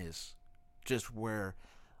greatness, just where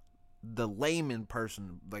the layman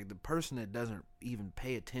person, like the person that doesn't even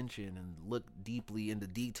pay attention and look deeply into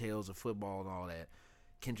details of football and all that,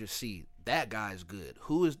 can just see that guy's good.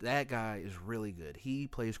 Who is that guy is really good. He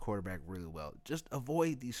plays quarterback really well. Just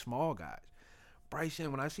avoid these small guys. Bryce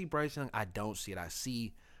Young, when I see Bryce Young, I don't see it. I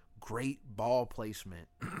see great ball placement.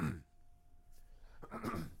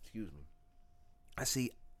 Excuse me. I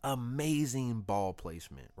see amazing ball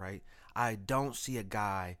placement, right? I don't see a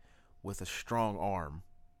guy with a strong arm,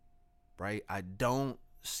 right? I don't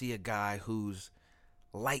see a guy who's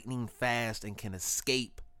lightning fast and can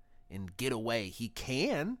escape and get away. He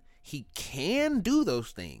can do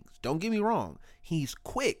those things. Don't get me wrong. He's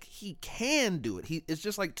quick. He can do it. It's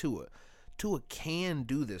just like Tua. Tua can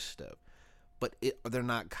do this stuff, but they're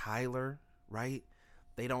not Kyler, right?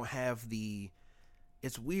 They don't have the.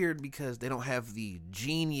 It's weird because they don't have the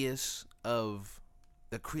genius of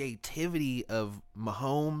the creativity of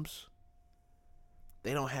Mahomes.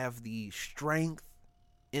 They don't have the strength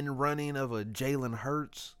in running of a Jalen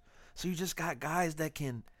Hurts. So you just got guys that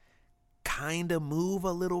can kind of move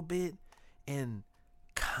a little bit and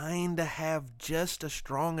kind of have just a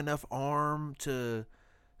strong enough arm to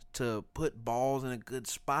put balls in a good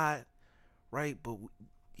spot, right? But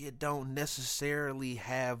you don't necessarily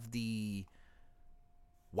have the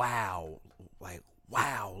wow,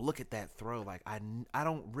 look at that throw. Like I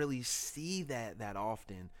don't really see that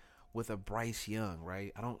often with a Bryce Young,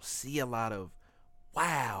 right? I don't see a lot of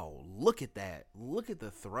wow, look at that. Look at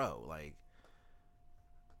the throw. Like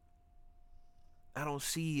I don't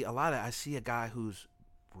see a lot of. I see a guy who's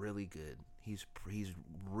really good. He's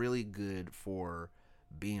really good for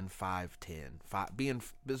being 5'10", being,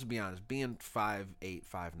 let's be honest, being 5'8", 5'9".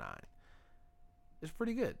 It's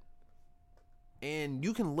pretty good. And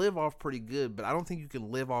you can live off pretty good, but I don't think you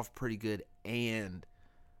can live off pretty good and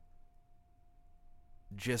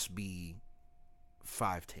just be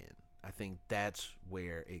 5'10". I think that's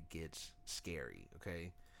where it gets scary,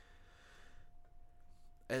 okay?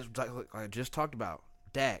 As I just talked about,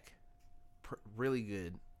 Dak, really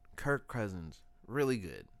good. Kirk Cousins, really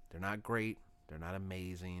good. They're not great. They're not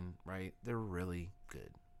amazing, right? They're really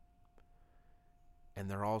good. And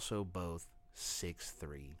they're also both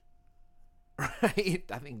 6'3", right?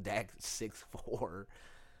 I think Dak's 6'4".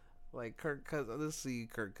 Like Kirk Cousins, let's see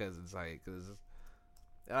Kirk Cousins' height, because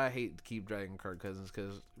I hate to keep dragging Kirk Cousins,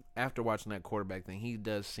 because after watching that quarterback thing, he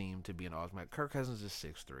does seem to be an awesome. Kirk Cousins is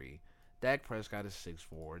 6'3". Dak Prescott is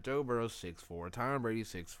 6'4". Joe Burrow's 6'4". Tom Brady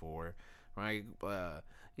 6'4". Right?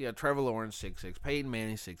 Trevor Lawrence 6'6". Peyton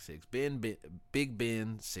Manning 6'6". Big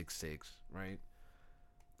Ben 6'6". Right?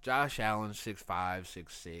 Josh Allen 6'5",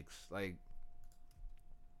 6'6". Like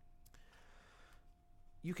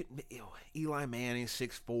you can Eli Manning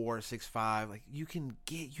 6'4", 6'5". Like you can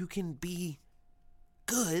be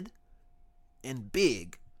good and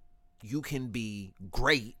big. You can be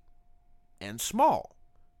great and small.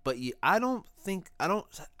 But I don't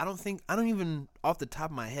even, off the top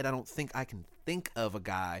of my head, I don't think I can think of a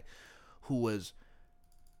guy who was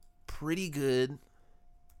pretty good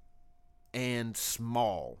and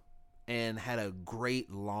small and had a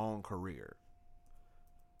great long career.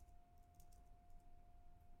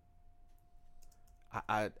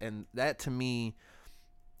 And that to me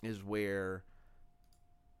is where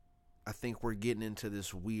I think we're getting into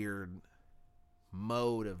this weird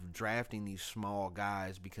mode of drafting these small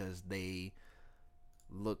guys because they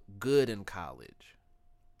look good in college,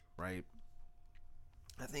 right?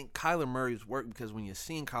 I think Kyler Murray's worked because when you're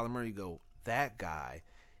seeing Kyler Murray, you go, that guy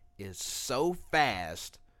is so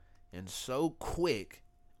fast and so quick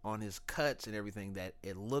on his cuts and everything that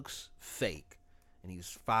it looks fake. And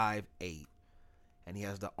he's 5'8", and he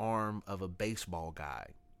has the arm of a baseball guy,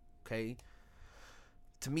 okay?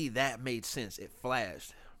 To me, that made sense. It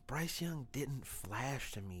flashed. Bryce Young didn't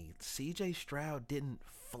flash to me. CJ Stroud didn't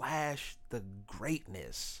flash the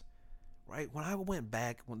greatness. Right? When I went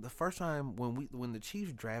back, when the first time when the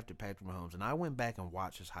Chiefs drafted Patrick Mahomes and I went back and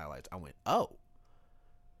watched his highlights, I went, "Oh,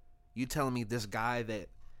 you telling me this guy that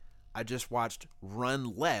I just watched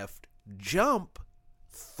run left, jump,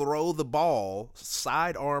 throw the ball,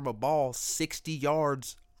 sidearm a ball 60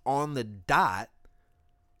 yards on the dot."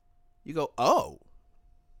 You go, "Oh,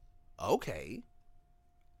 okay.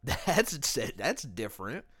 That's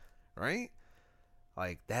different, right?"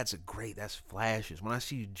 Like, that's flashes. When I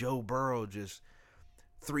see Joe Burrow just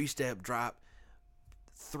 3-step drop,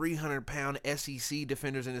 300-pound SEC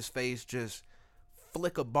defenders in his face, just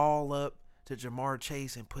flick a ball up to Jamar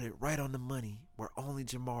Chase and put it right on the money where only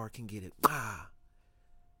Jamar can get it.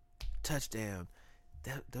 Touchdown.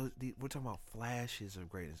 We're talking about flashes of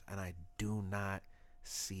greatness, and I do not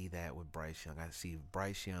see that with Bryce Young. I see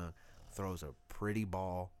Bryce Young throws a pretty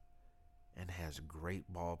ball and has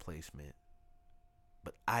great ball placement.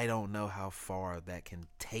 But I don't know how far that can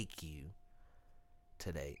take you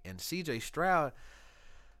today. And CJ Stroud,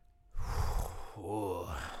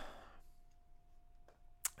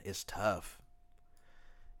 it's tough.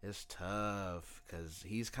 It's tough because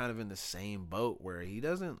he's kind of in the same boat where he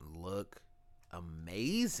doesn't look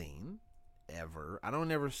amazing ever. I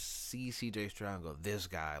don't ever see CJ Stroud and go, "This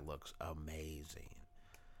guy looks amazing."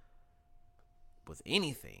 With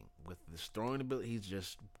anything, with this throwing ability, he's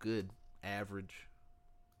just good, average.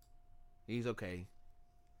 He's okay.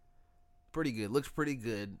 Pretty good. Looks pretty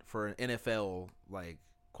good for an NFL like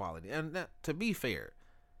quality. And that, to be fair,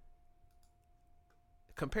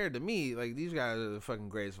 compared to me, like, these guys are the fucking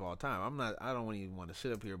greatest of all time. I don't even want to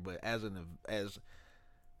sit up here, but as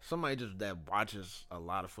somebody just that watches a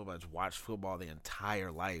lot of football, just watched football the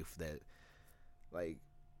entire life, that, like,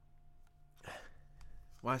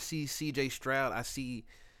 when I see CJ Stroud, I see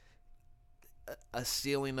a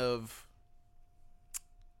ceiling of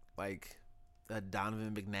like a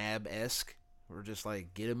Donovan McNabb-esque, or just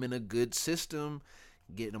like get him in a good system,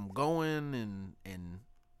 get him going, and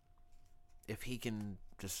if he can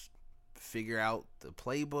just figure out the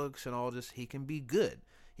playbooks and all this, he can be good.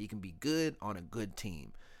 He can be good on a good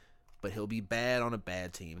team, but he'll be bad on a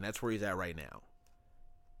bad team, and that's where he's at right now.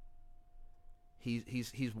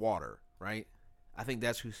 He's water, right? I think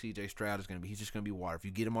that's who CJ Stroud is going to be. He's just going to be water. If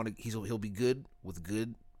you get him on, he'll be good with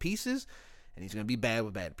good pieces, and he's going to be bad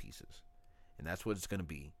with bad pieces, and that's what it's going to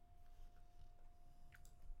be.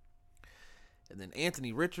 And then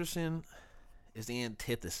Anthony Richardson is the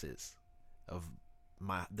antithesis of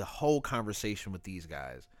the whole conversation with these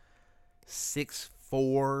guys.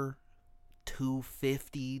 6'4",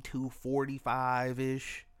 250,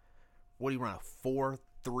 245-ish. What do you run, a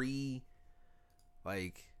 4.3?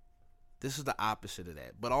 Like, this is the opposite of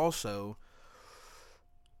that. But also,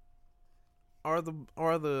 the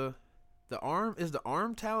arm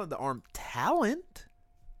talent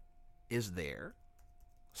is there.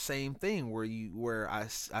 Same thing where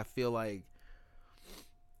I feel like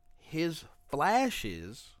his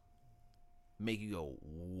flashes make you go,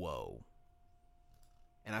 whoa.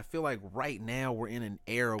 And I feel like right now we're in an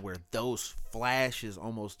era where those flashes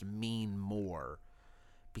almost mean more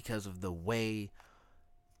because of the way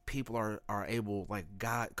people are able, like,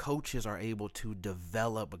 coaches are able to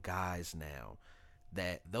develop guys now,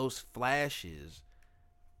 that those flashes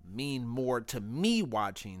mean more to me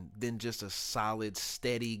watching than just a solid,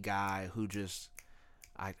 steady guy who just,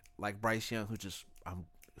 like Bryce Young, who's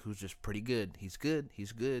just pretty good. He's good.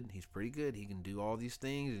 He's pretty good. He can do all these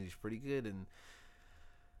things, and he's pretty good,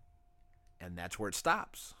 and that's where it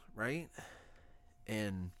stops, right?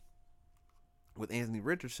 And with Anthony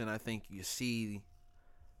Richardson, I think you see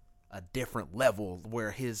a different level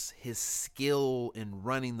where his skill in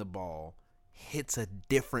running the ball hits a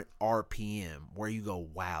different RPM where you go,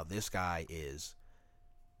 wow, this guy is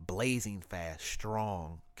blazing fast,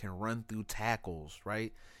 strong, can run through tackles,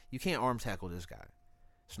 right? You can't arm tackle this guy.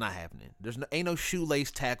 It's not happening. Ain't no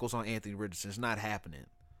shoelace tackles on Anthony Richardson. It's not happening.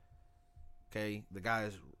 Okay? The guy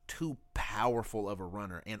is too powerful of a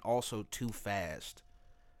runner and also too fast,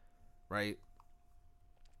 right?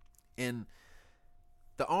 And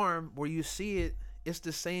the arm, where you see it, it's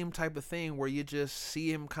the same type of thing where you just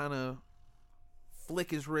see him kind of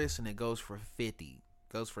flick his wrist and it goes for 50,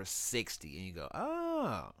 goes for 60, and you go,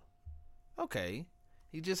 oh, okay.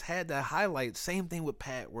 He just had that highlight. Same thing with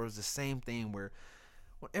Pat, where it's the same thing where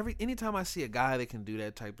anytime I see a guy that can do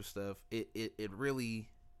that type of stuff, it really,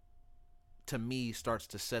 to me, starts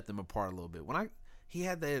to set them apart a little bit. He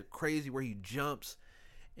had that crazy where he jumps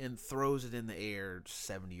and throws it in the air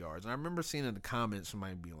 70 yards. And I remember seeing in the comments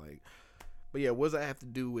somebody be like, but yeah, what does that have to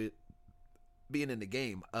do with being in the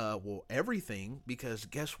game? Well, everything, because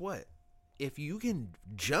guess what? If you can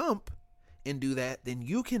jump and do that, then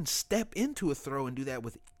you can step into a throw and do that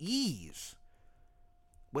with ease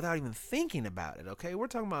without even thinking about it, okay? We're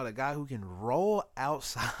talking about a guy who can roll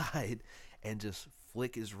outside and just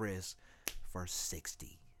flick his wrist for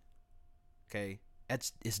 60. Okay?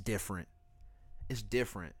 It's different. It's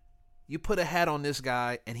different. You put a hat on this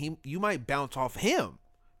guy and you might bounce off him.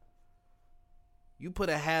 You put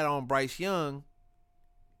a hat on Bryce Young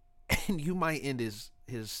and you might end his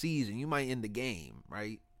season. You might end the game,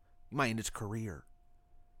 right? You might end his career.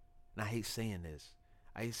 And I hate saying this.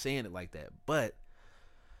 I hate saying it like that. But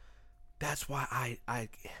that's why I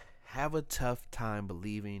have a tough time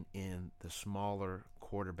believing in the smaller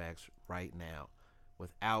quarterbacks right now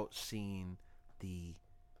without seeing the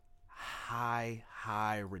high,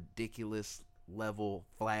 ridiculous level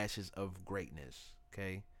flashes of greatness,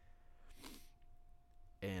 okay?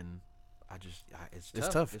 And it's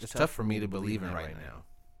tough. It's tough for me to believe in right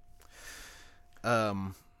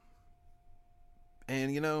now.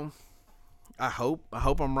 And I hope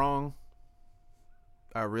I'm wrong.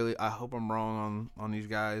 I hope I'm wrong on these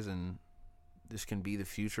guys, and this can be the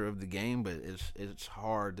future of the game, but it's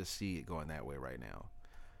hard to see it going that way right now.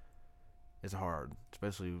 It's hard,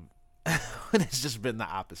 especially when it's just been the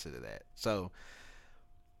opposite of that. So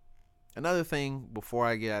another thing before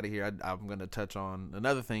I get out of here, I'm going to touch on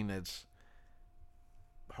another thing that's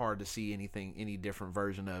hard to see any different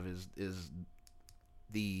version of is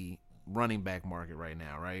the running back market right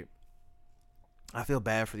now, right? I feel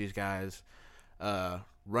bad for these guys.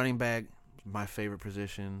 Running back, my favorite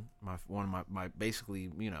position. One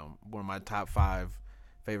of my top 5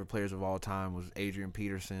 favorite players of all time was Adrian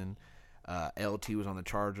Peterson. LT was on the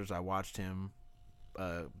Chargers. I watched him.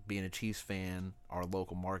 Being a Chiefs fan, our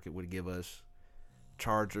local market would give us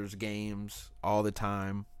Chargers games all the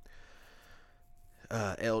time.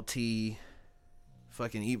 LT,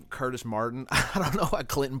 fucking even Curtis Martin. I don't know why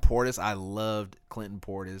Clinton Portis. I loved Clinton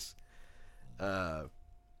Portis.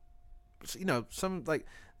 Some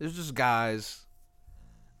there's just guys,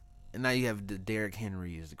 and now you have the Derrick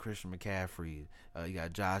Henrys, the Christian McCaffrey. You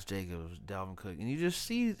got Josh Jacobs, Dalvin Cook, and you just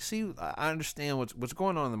see. I understand what's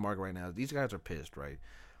going on in the market right now. These guys are pissed, right?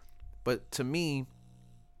 But to me,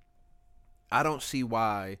 I don't see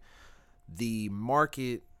why the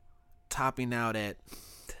market topping out at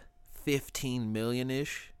 15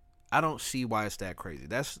 million-ish. I don't see why it's that crazy.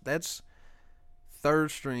 That's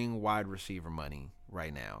third string wide receiver money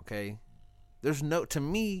right now, okay? There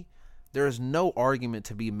is no argument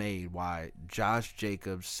to be made why Josh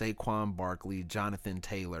Jacobs, Saquon Barkley, Jonathan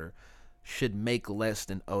Taylor should make less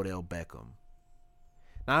than Odell Beckham.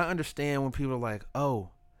 Now, I understand when people are like,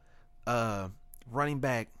 running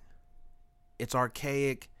back, it's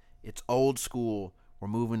archaic, it's old school, we're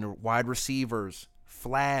moving to wide receivers,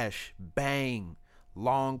 flash, bang,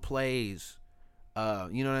 long plays,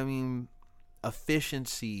 you know what I mean?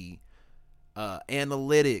 Efficiency,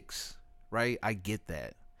 analytics, right? I get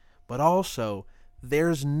that. But also,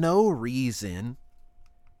 there's no reason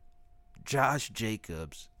Josh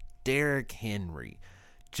Jacobs, Derrick Henry,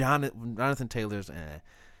 Jonathan Taylor's,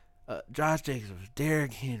 Josh Jacobs,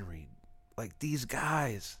 Derrick Henry, like these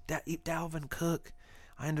guys, Dalvin Cook.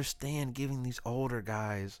 I understand giving these older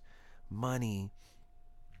guys money.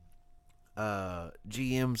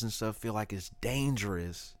 GMs and stuff feel like it's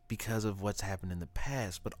dangerous because of what's happened in the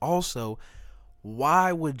past. But also,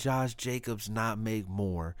 why would Josh Jacobs not make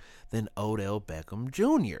more than Odell Beckham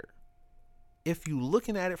Jr.? If you're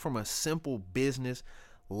looking at it from a simple business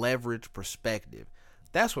leverage perspective,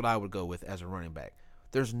 that's what I would go with as a running back.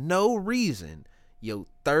 There's no reason your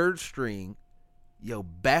third string, your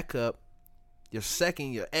backup, your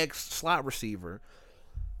second, your slot receiver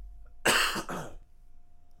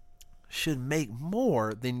should make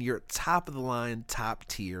more than your top of the line, top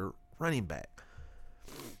tier running back.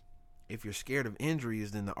 If you're scared of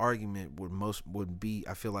injuries, then the argument would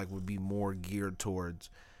be more geared towards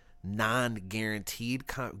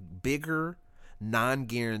bigger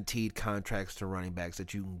non-guaranteed contracts to running backs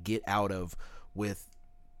that you can get out of with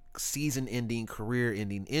season-ending,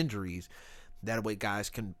 career-ending injuries. That way, guys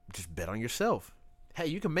can just bet on yourself. Hey,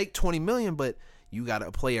 you can make $20 million, but you got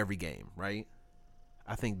to play every game, right?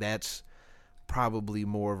 I think that's probably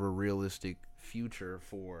more of a realistic future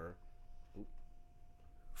for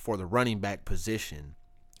the running back position.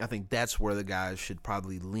 I think that's where the guys should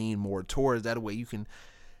probably lean more towards. That way you can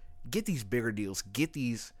get these bigger deals, get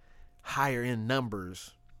these higher end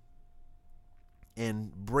numbers,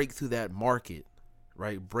 and break through that market,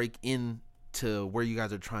 right? Break into where you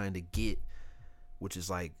guys are trying to get, which is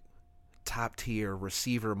like top tier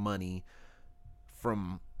receiver money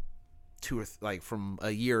from from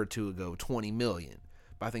a year or two ago, 20 million.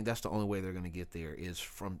 But I think that's the only way they're going to get there is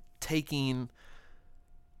from taking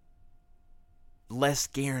less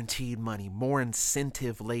guaranteed money, more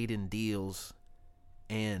incentive laden deals,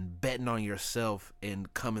 and betting on yourself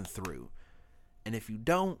and coming through. And if you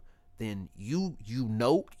don't, then you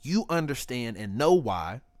understand and know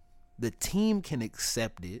why. The team can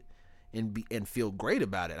accept it and feel great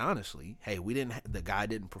about it. Honestly, hey, the guy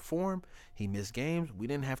didn't perform. He missed games. We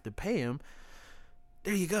didn't have to pay him.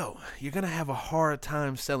 There you go. You're gonna have a hard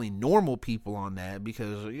time selling normal people on that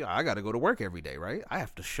because I got to go to work every day, right? I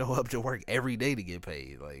have to show up to work every day to get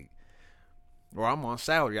paid, or I'm on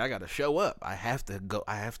salary. I got to show up. I have to go.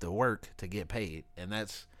 I have to work to get paid, and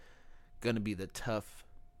that's gonna be the tough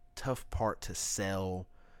part to sell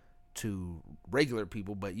to regular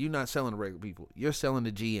people. But you're not selling to regular people. You're selling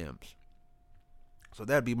to GMs. So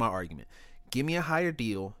that'd be my argument. Give me a higher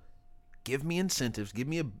deal. Give me incentives. Give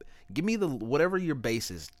me the whatever your base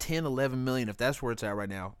is, 10, 11 million. If that's where it's at right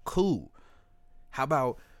now, cool. How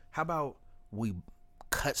about we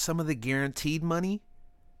cut some of the guaranteed money?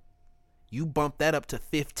 You bump that up to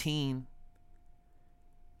 15,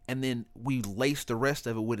 and then we lace the rest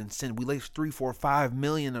of it with incentive. We lace 3, 4, 5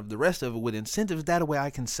 million of the rest of it with incentives. That way I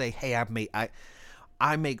can say, hey,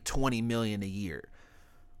 I make 20 million a year.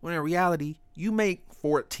 When in reality, you make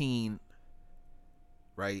 14,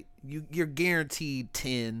 right? You're guaranteed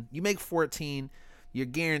 10. You make 14, you're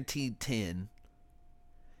guaranteed 10.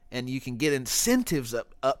 And you can get incentives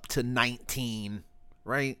up to 19,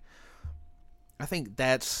 right? I think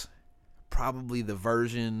that's probably the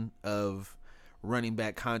version of running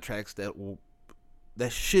back contracts they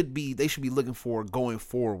should be looking for going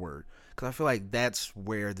forward, because I feel like that's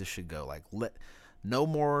where this should go. No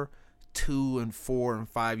more 2 and 4 and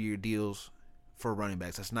 5 year deals for running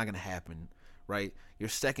backs. That's not going to happen, right? Your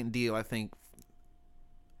second deal, I think,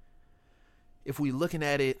 if we looking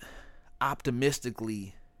at it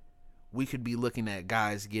optimistically, we could be looking at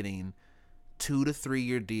guys getting 2 to 3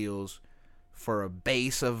 year deals for a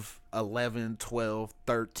base of 11, 12,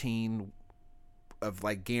 13 of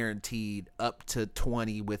guaranteed, up to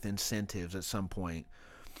 20 with incentives at some point.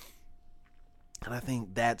 And I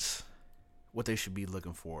think that's what they should be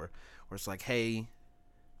looking for. Where it's hey,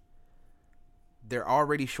 they're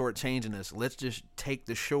already shortchanging us. Let's just take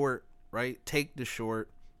the short, right? Take the short,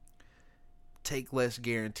 take less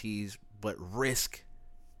guarantees, but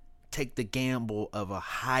take the gamble of a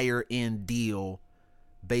higher end deal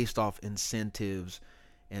based off incentives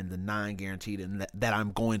and the non-guaranteed, and that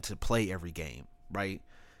I'm going to play every game, right?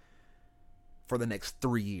 For the next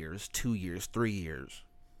 3 years, 2 years, 3 years.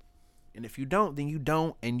 And if you don't, then you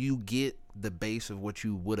don't, and you get the base of what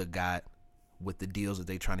you would have got with the deals that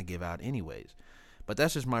they're trying to give out anyways. But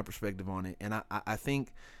that's just my perspective on it. And I think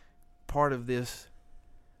part of this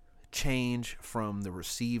change from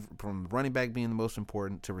from running back being the most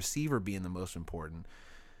important to receiver being the most important,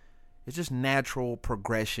 it's just natural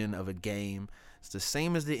progression of a game. It's the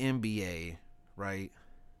same as the NBA, right?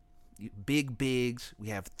 Big bigs. We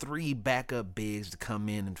have 3 backup bigs to come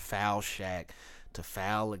in and foul Shaq, to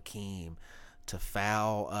foul Akeem, to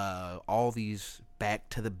foul all these back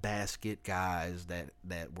to the basket guys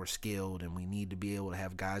that were skilled, and we need to be able to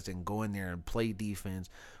have guys that can go in there and play defense.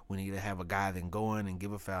 We need to have a guy that can go in and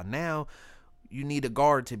give a foul. Now you need a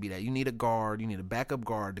guard to be that. You need a guard. You need a backup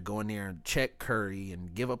guard to go in there and check Curry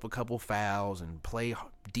and give up a couple fouls and play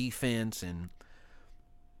defense. And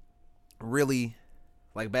really,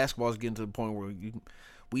 basketball is getting to the point where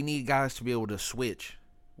we need guys to be able to switch.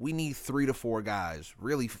 We need 3 to 4 guys,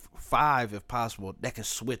 really 5 if possible, that can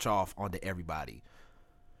switch off onto everybody.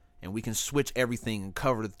 And we can switch everything and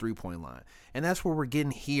cover the 3-point line. And that's where we're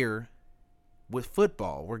getting here with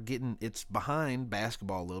football. It's behind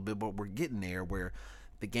basketball a little bit, but we're getting there where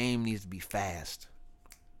the game needs to be fast,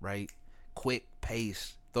 right? Quick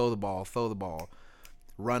pace, throw the ball,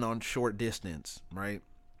 run on short distance, right?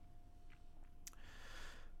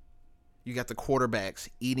 You got the quarterbacks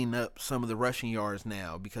eating up some of the rushing yards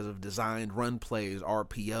now because of designed run plays,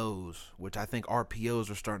 RPOs, which I think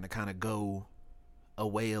RPOs are starting to kind of go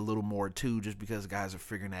away a little more too, just because guys are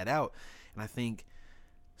figuring that out. And I think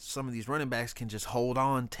some of these running backs can just hold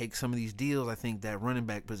on, take some of these deals. I think that running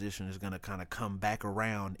back position is going to kind of come back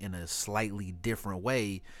around in a slightly different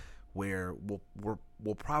way, where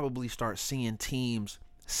we'll probably start seeing teams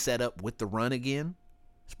set up with the run again.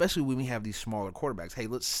 Especially when we have these smaller quarterbacks. Hey,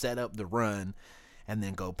 let's set up the run and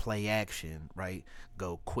then go play action, right?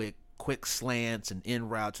 Go quick slants and in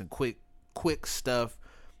routes and quick stuff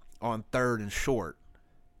on third and short.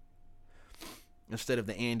 Instead of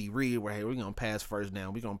the Andy Reid where, hey, we're going to pass first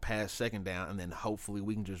down, we're going to pass second down, and then hopefully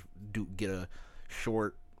we can just get a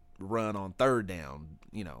short run on third down,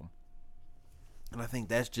 And I think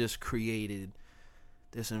that's just created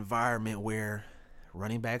this environment where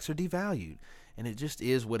running backs are devalued, and it just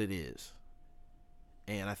is what it is.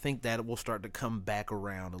 And I think that it will start to come back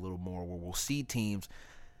around a little more, where we'll see teams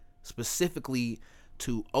specifically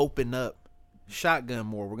to open up shotgun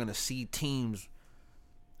more. We're going to see teams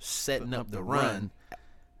setting up the run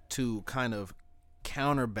to kind of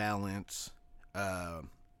counterbalance,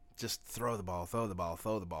 just throw the ball,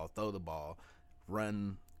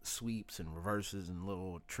 run sweeps and reverses and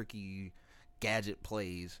little tricky gadget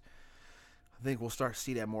plays. I think we'll start to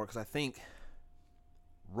see that more, because I think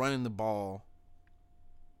running the ball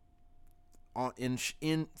in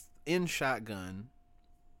shotgun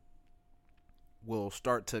will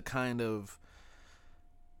start to kind of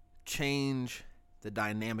change the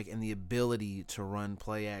dynamic and the ability to run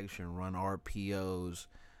play action, run RPOs,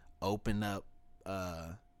 open up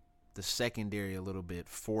the secondary a little bit,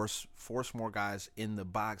 force more guys in the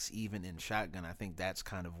box even in shotgun. I think that's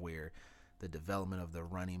kind of where the development of the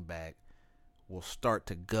running back will start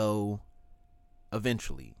to go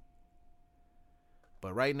eventually.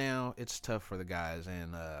 But right now, it's tough for the guys,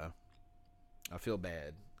 and I feel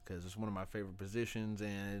bad because it's one of my favorite positions,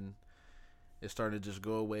 and it's starting to just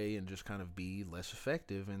go away and just kind of be less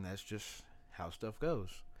effective, and that's just how stuff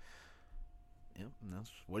goes. Yep, and that's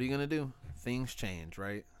what are you gonna do? Things change,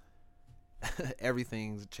 right?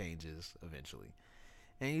 Everything changes eventually,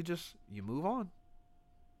 and you move on.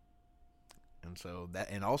 And so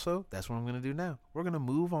that's what I'm gonna do now. We're gonna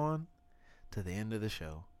move on to the end of the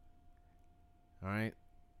show. All right,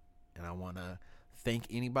 and I want to thank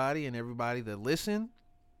anybody and everybody that listened.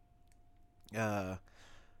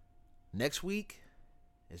 Next week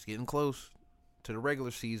is getting close to the regular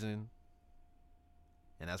season,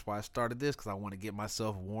 and that's why I started this, because I want to get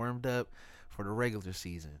myself warmed up for the regular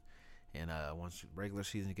season. And once the regular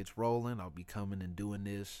season gets rolling, I'll be coming and doing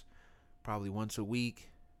this probably once a week,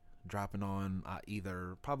 dropping on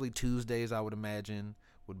either probably Tuesdays, I would imagine,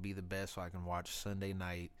 would be the best, so I can watch Sunday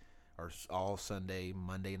night or all Sunday,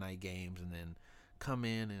 Monday night games, and then come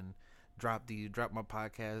in and drop my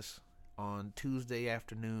podcast on Tuesday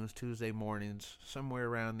afternoons, Tuesday mornings, somewhere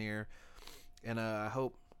around there. And I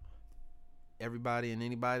hope everybody and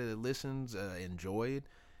anybody that listens enjoyed.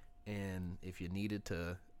 And if you needed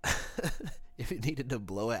to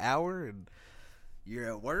blow an hour and you're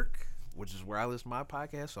at work, which is where I listen to my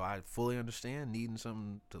podcast, so I fully understand needing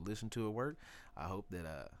something to listen to at work, I hope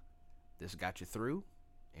that this got you through.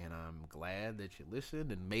 And I'm glad that you listened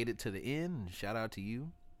and made it to the end. And shout out to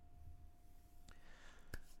you.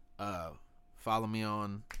 Follow me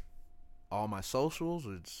on all my socials.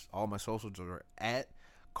 All my socials are at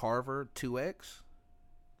Carver2X,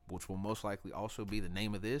 which will most likely also be the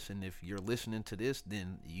name of this. And if you're listening to this,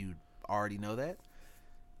 then you already know that.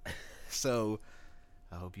 So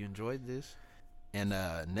I hope you enjoyed this. And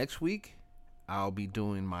next week, I'll be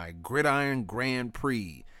doing my Gridiron Grand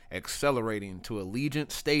Prix, accelerating to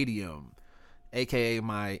Allegiant Stadium, aka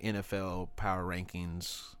my NFL power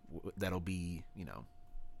rankings. That'll be,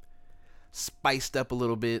 spiced up a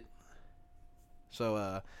little bit. So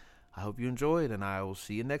I hope you enjoyed, and I will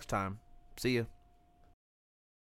see you next time. See ya.